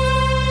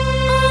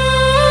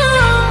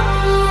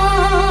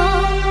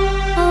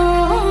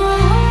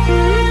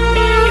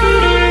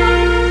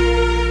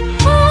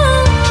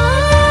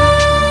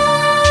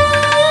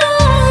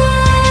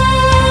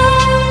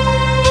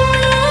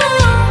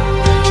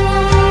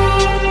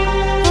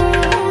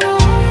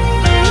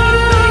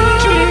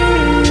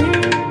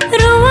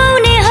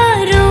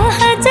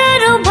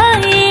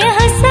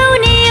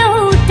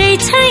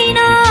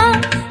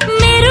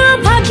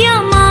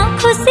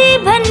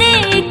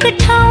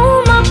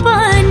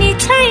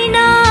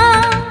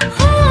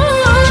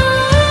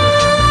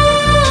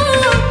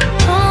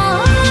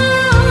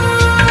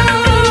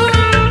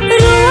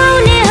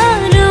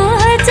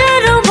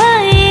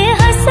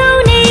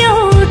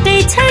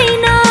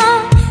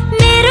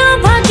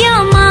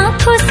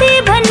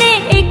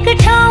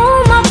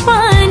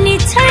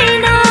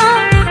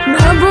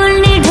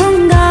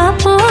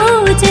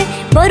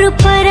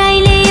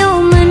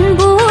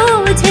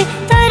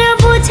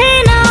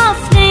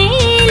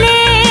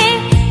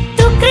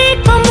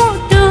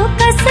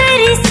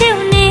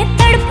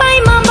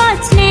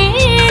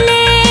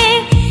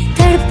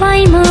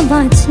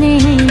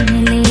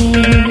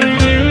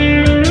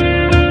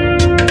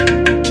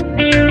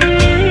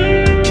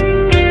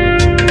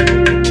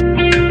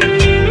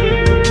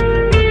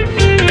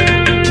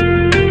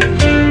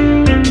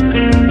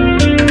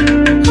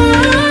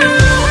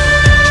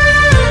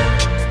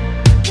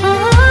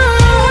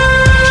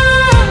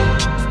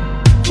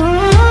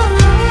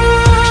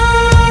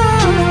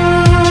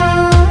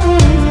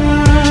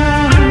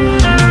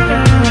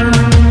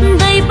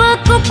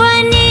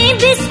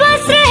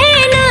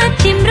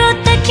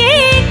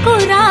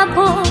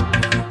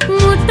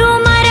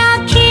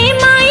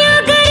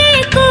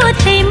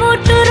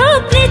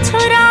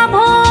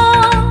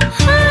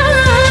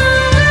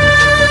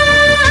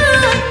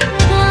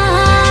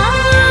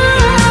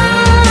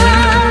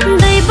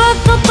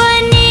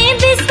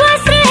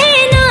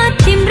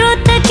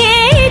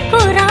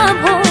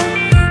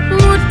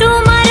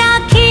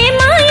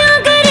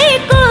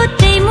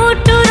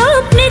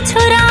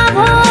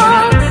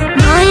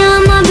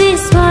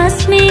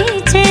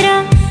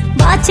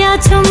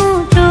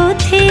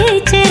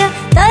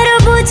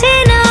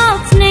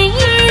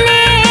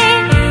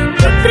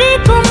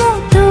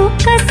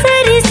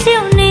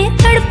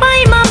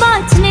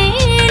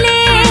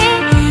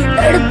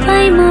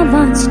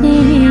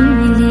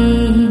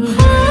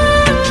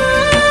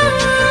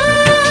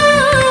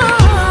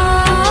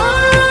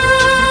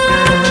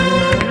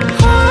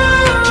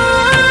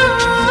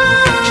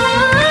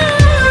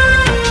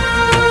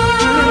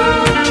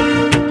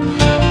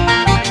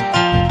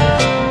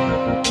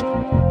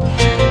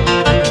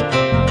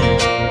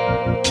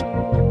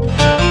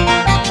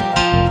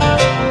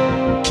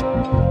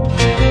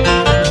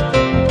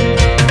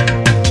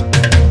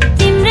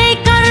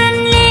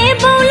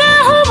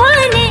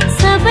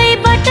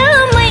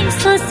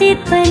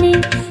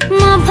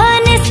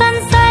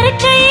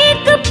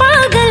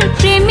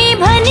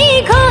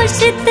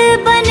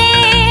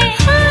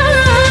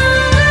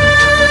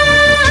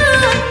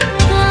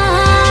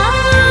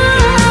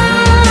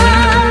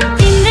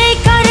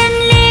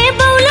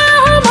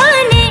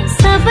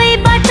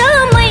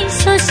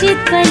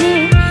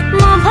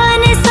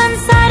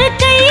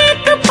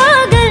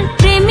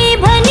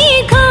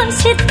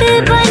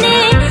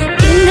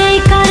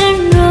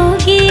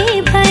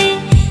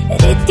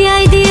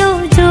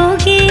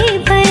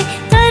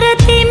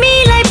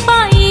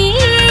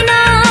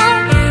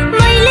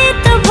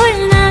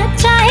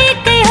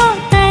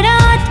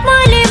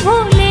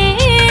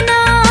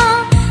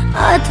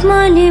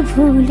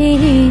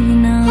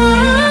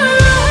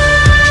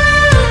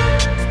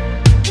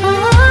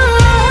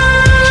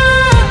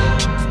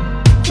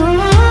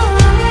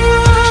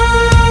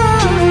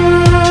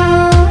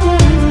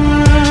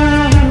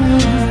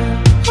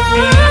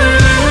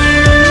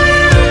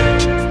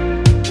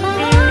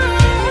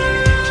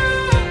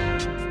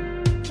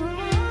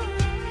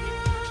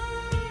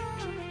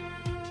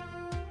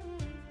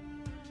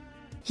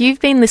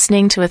 You've been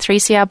listening to a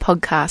 3CR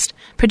podcast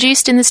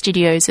produced in the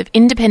studios of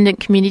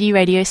independent community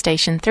radio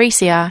station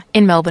 3CR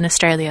in Melbourne,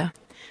 Australia.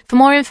 For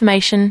more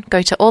information,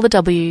 go to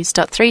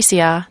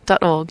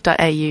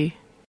allthews.3cr.org.au.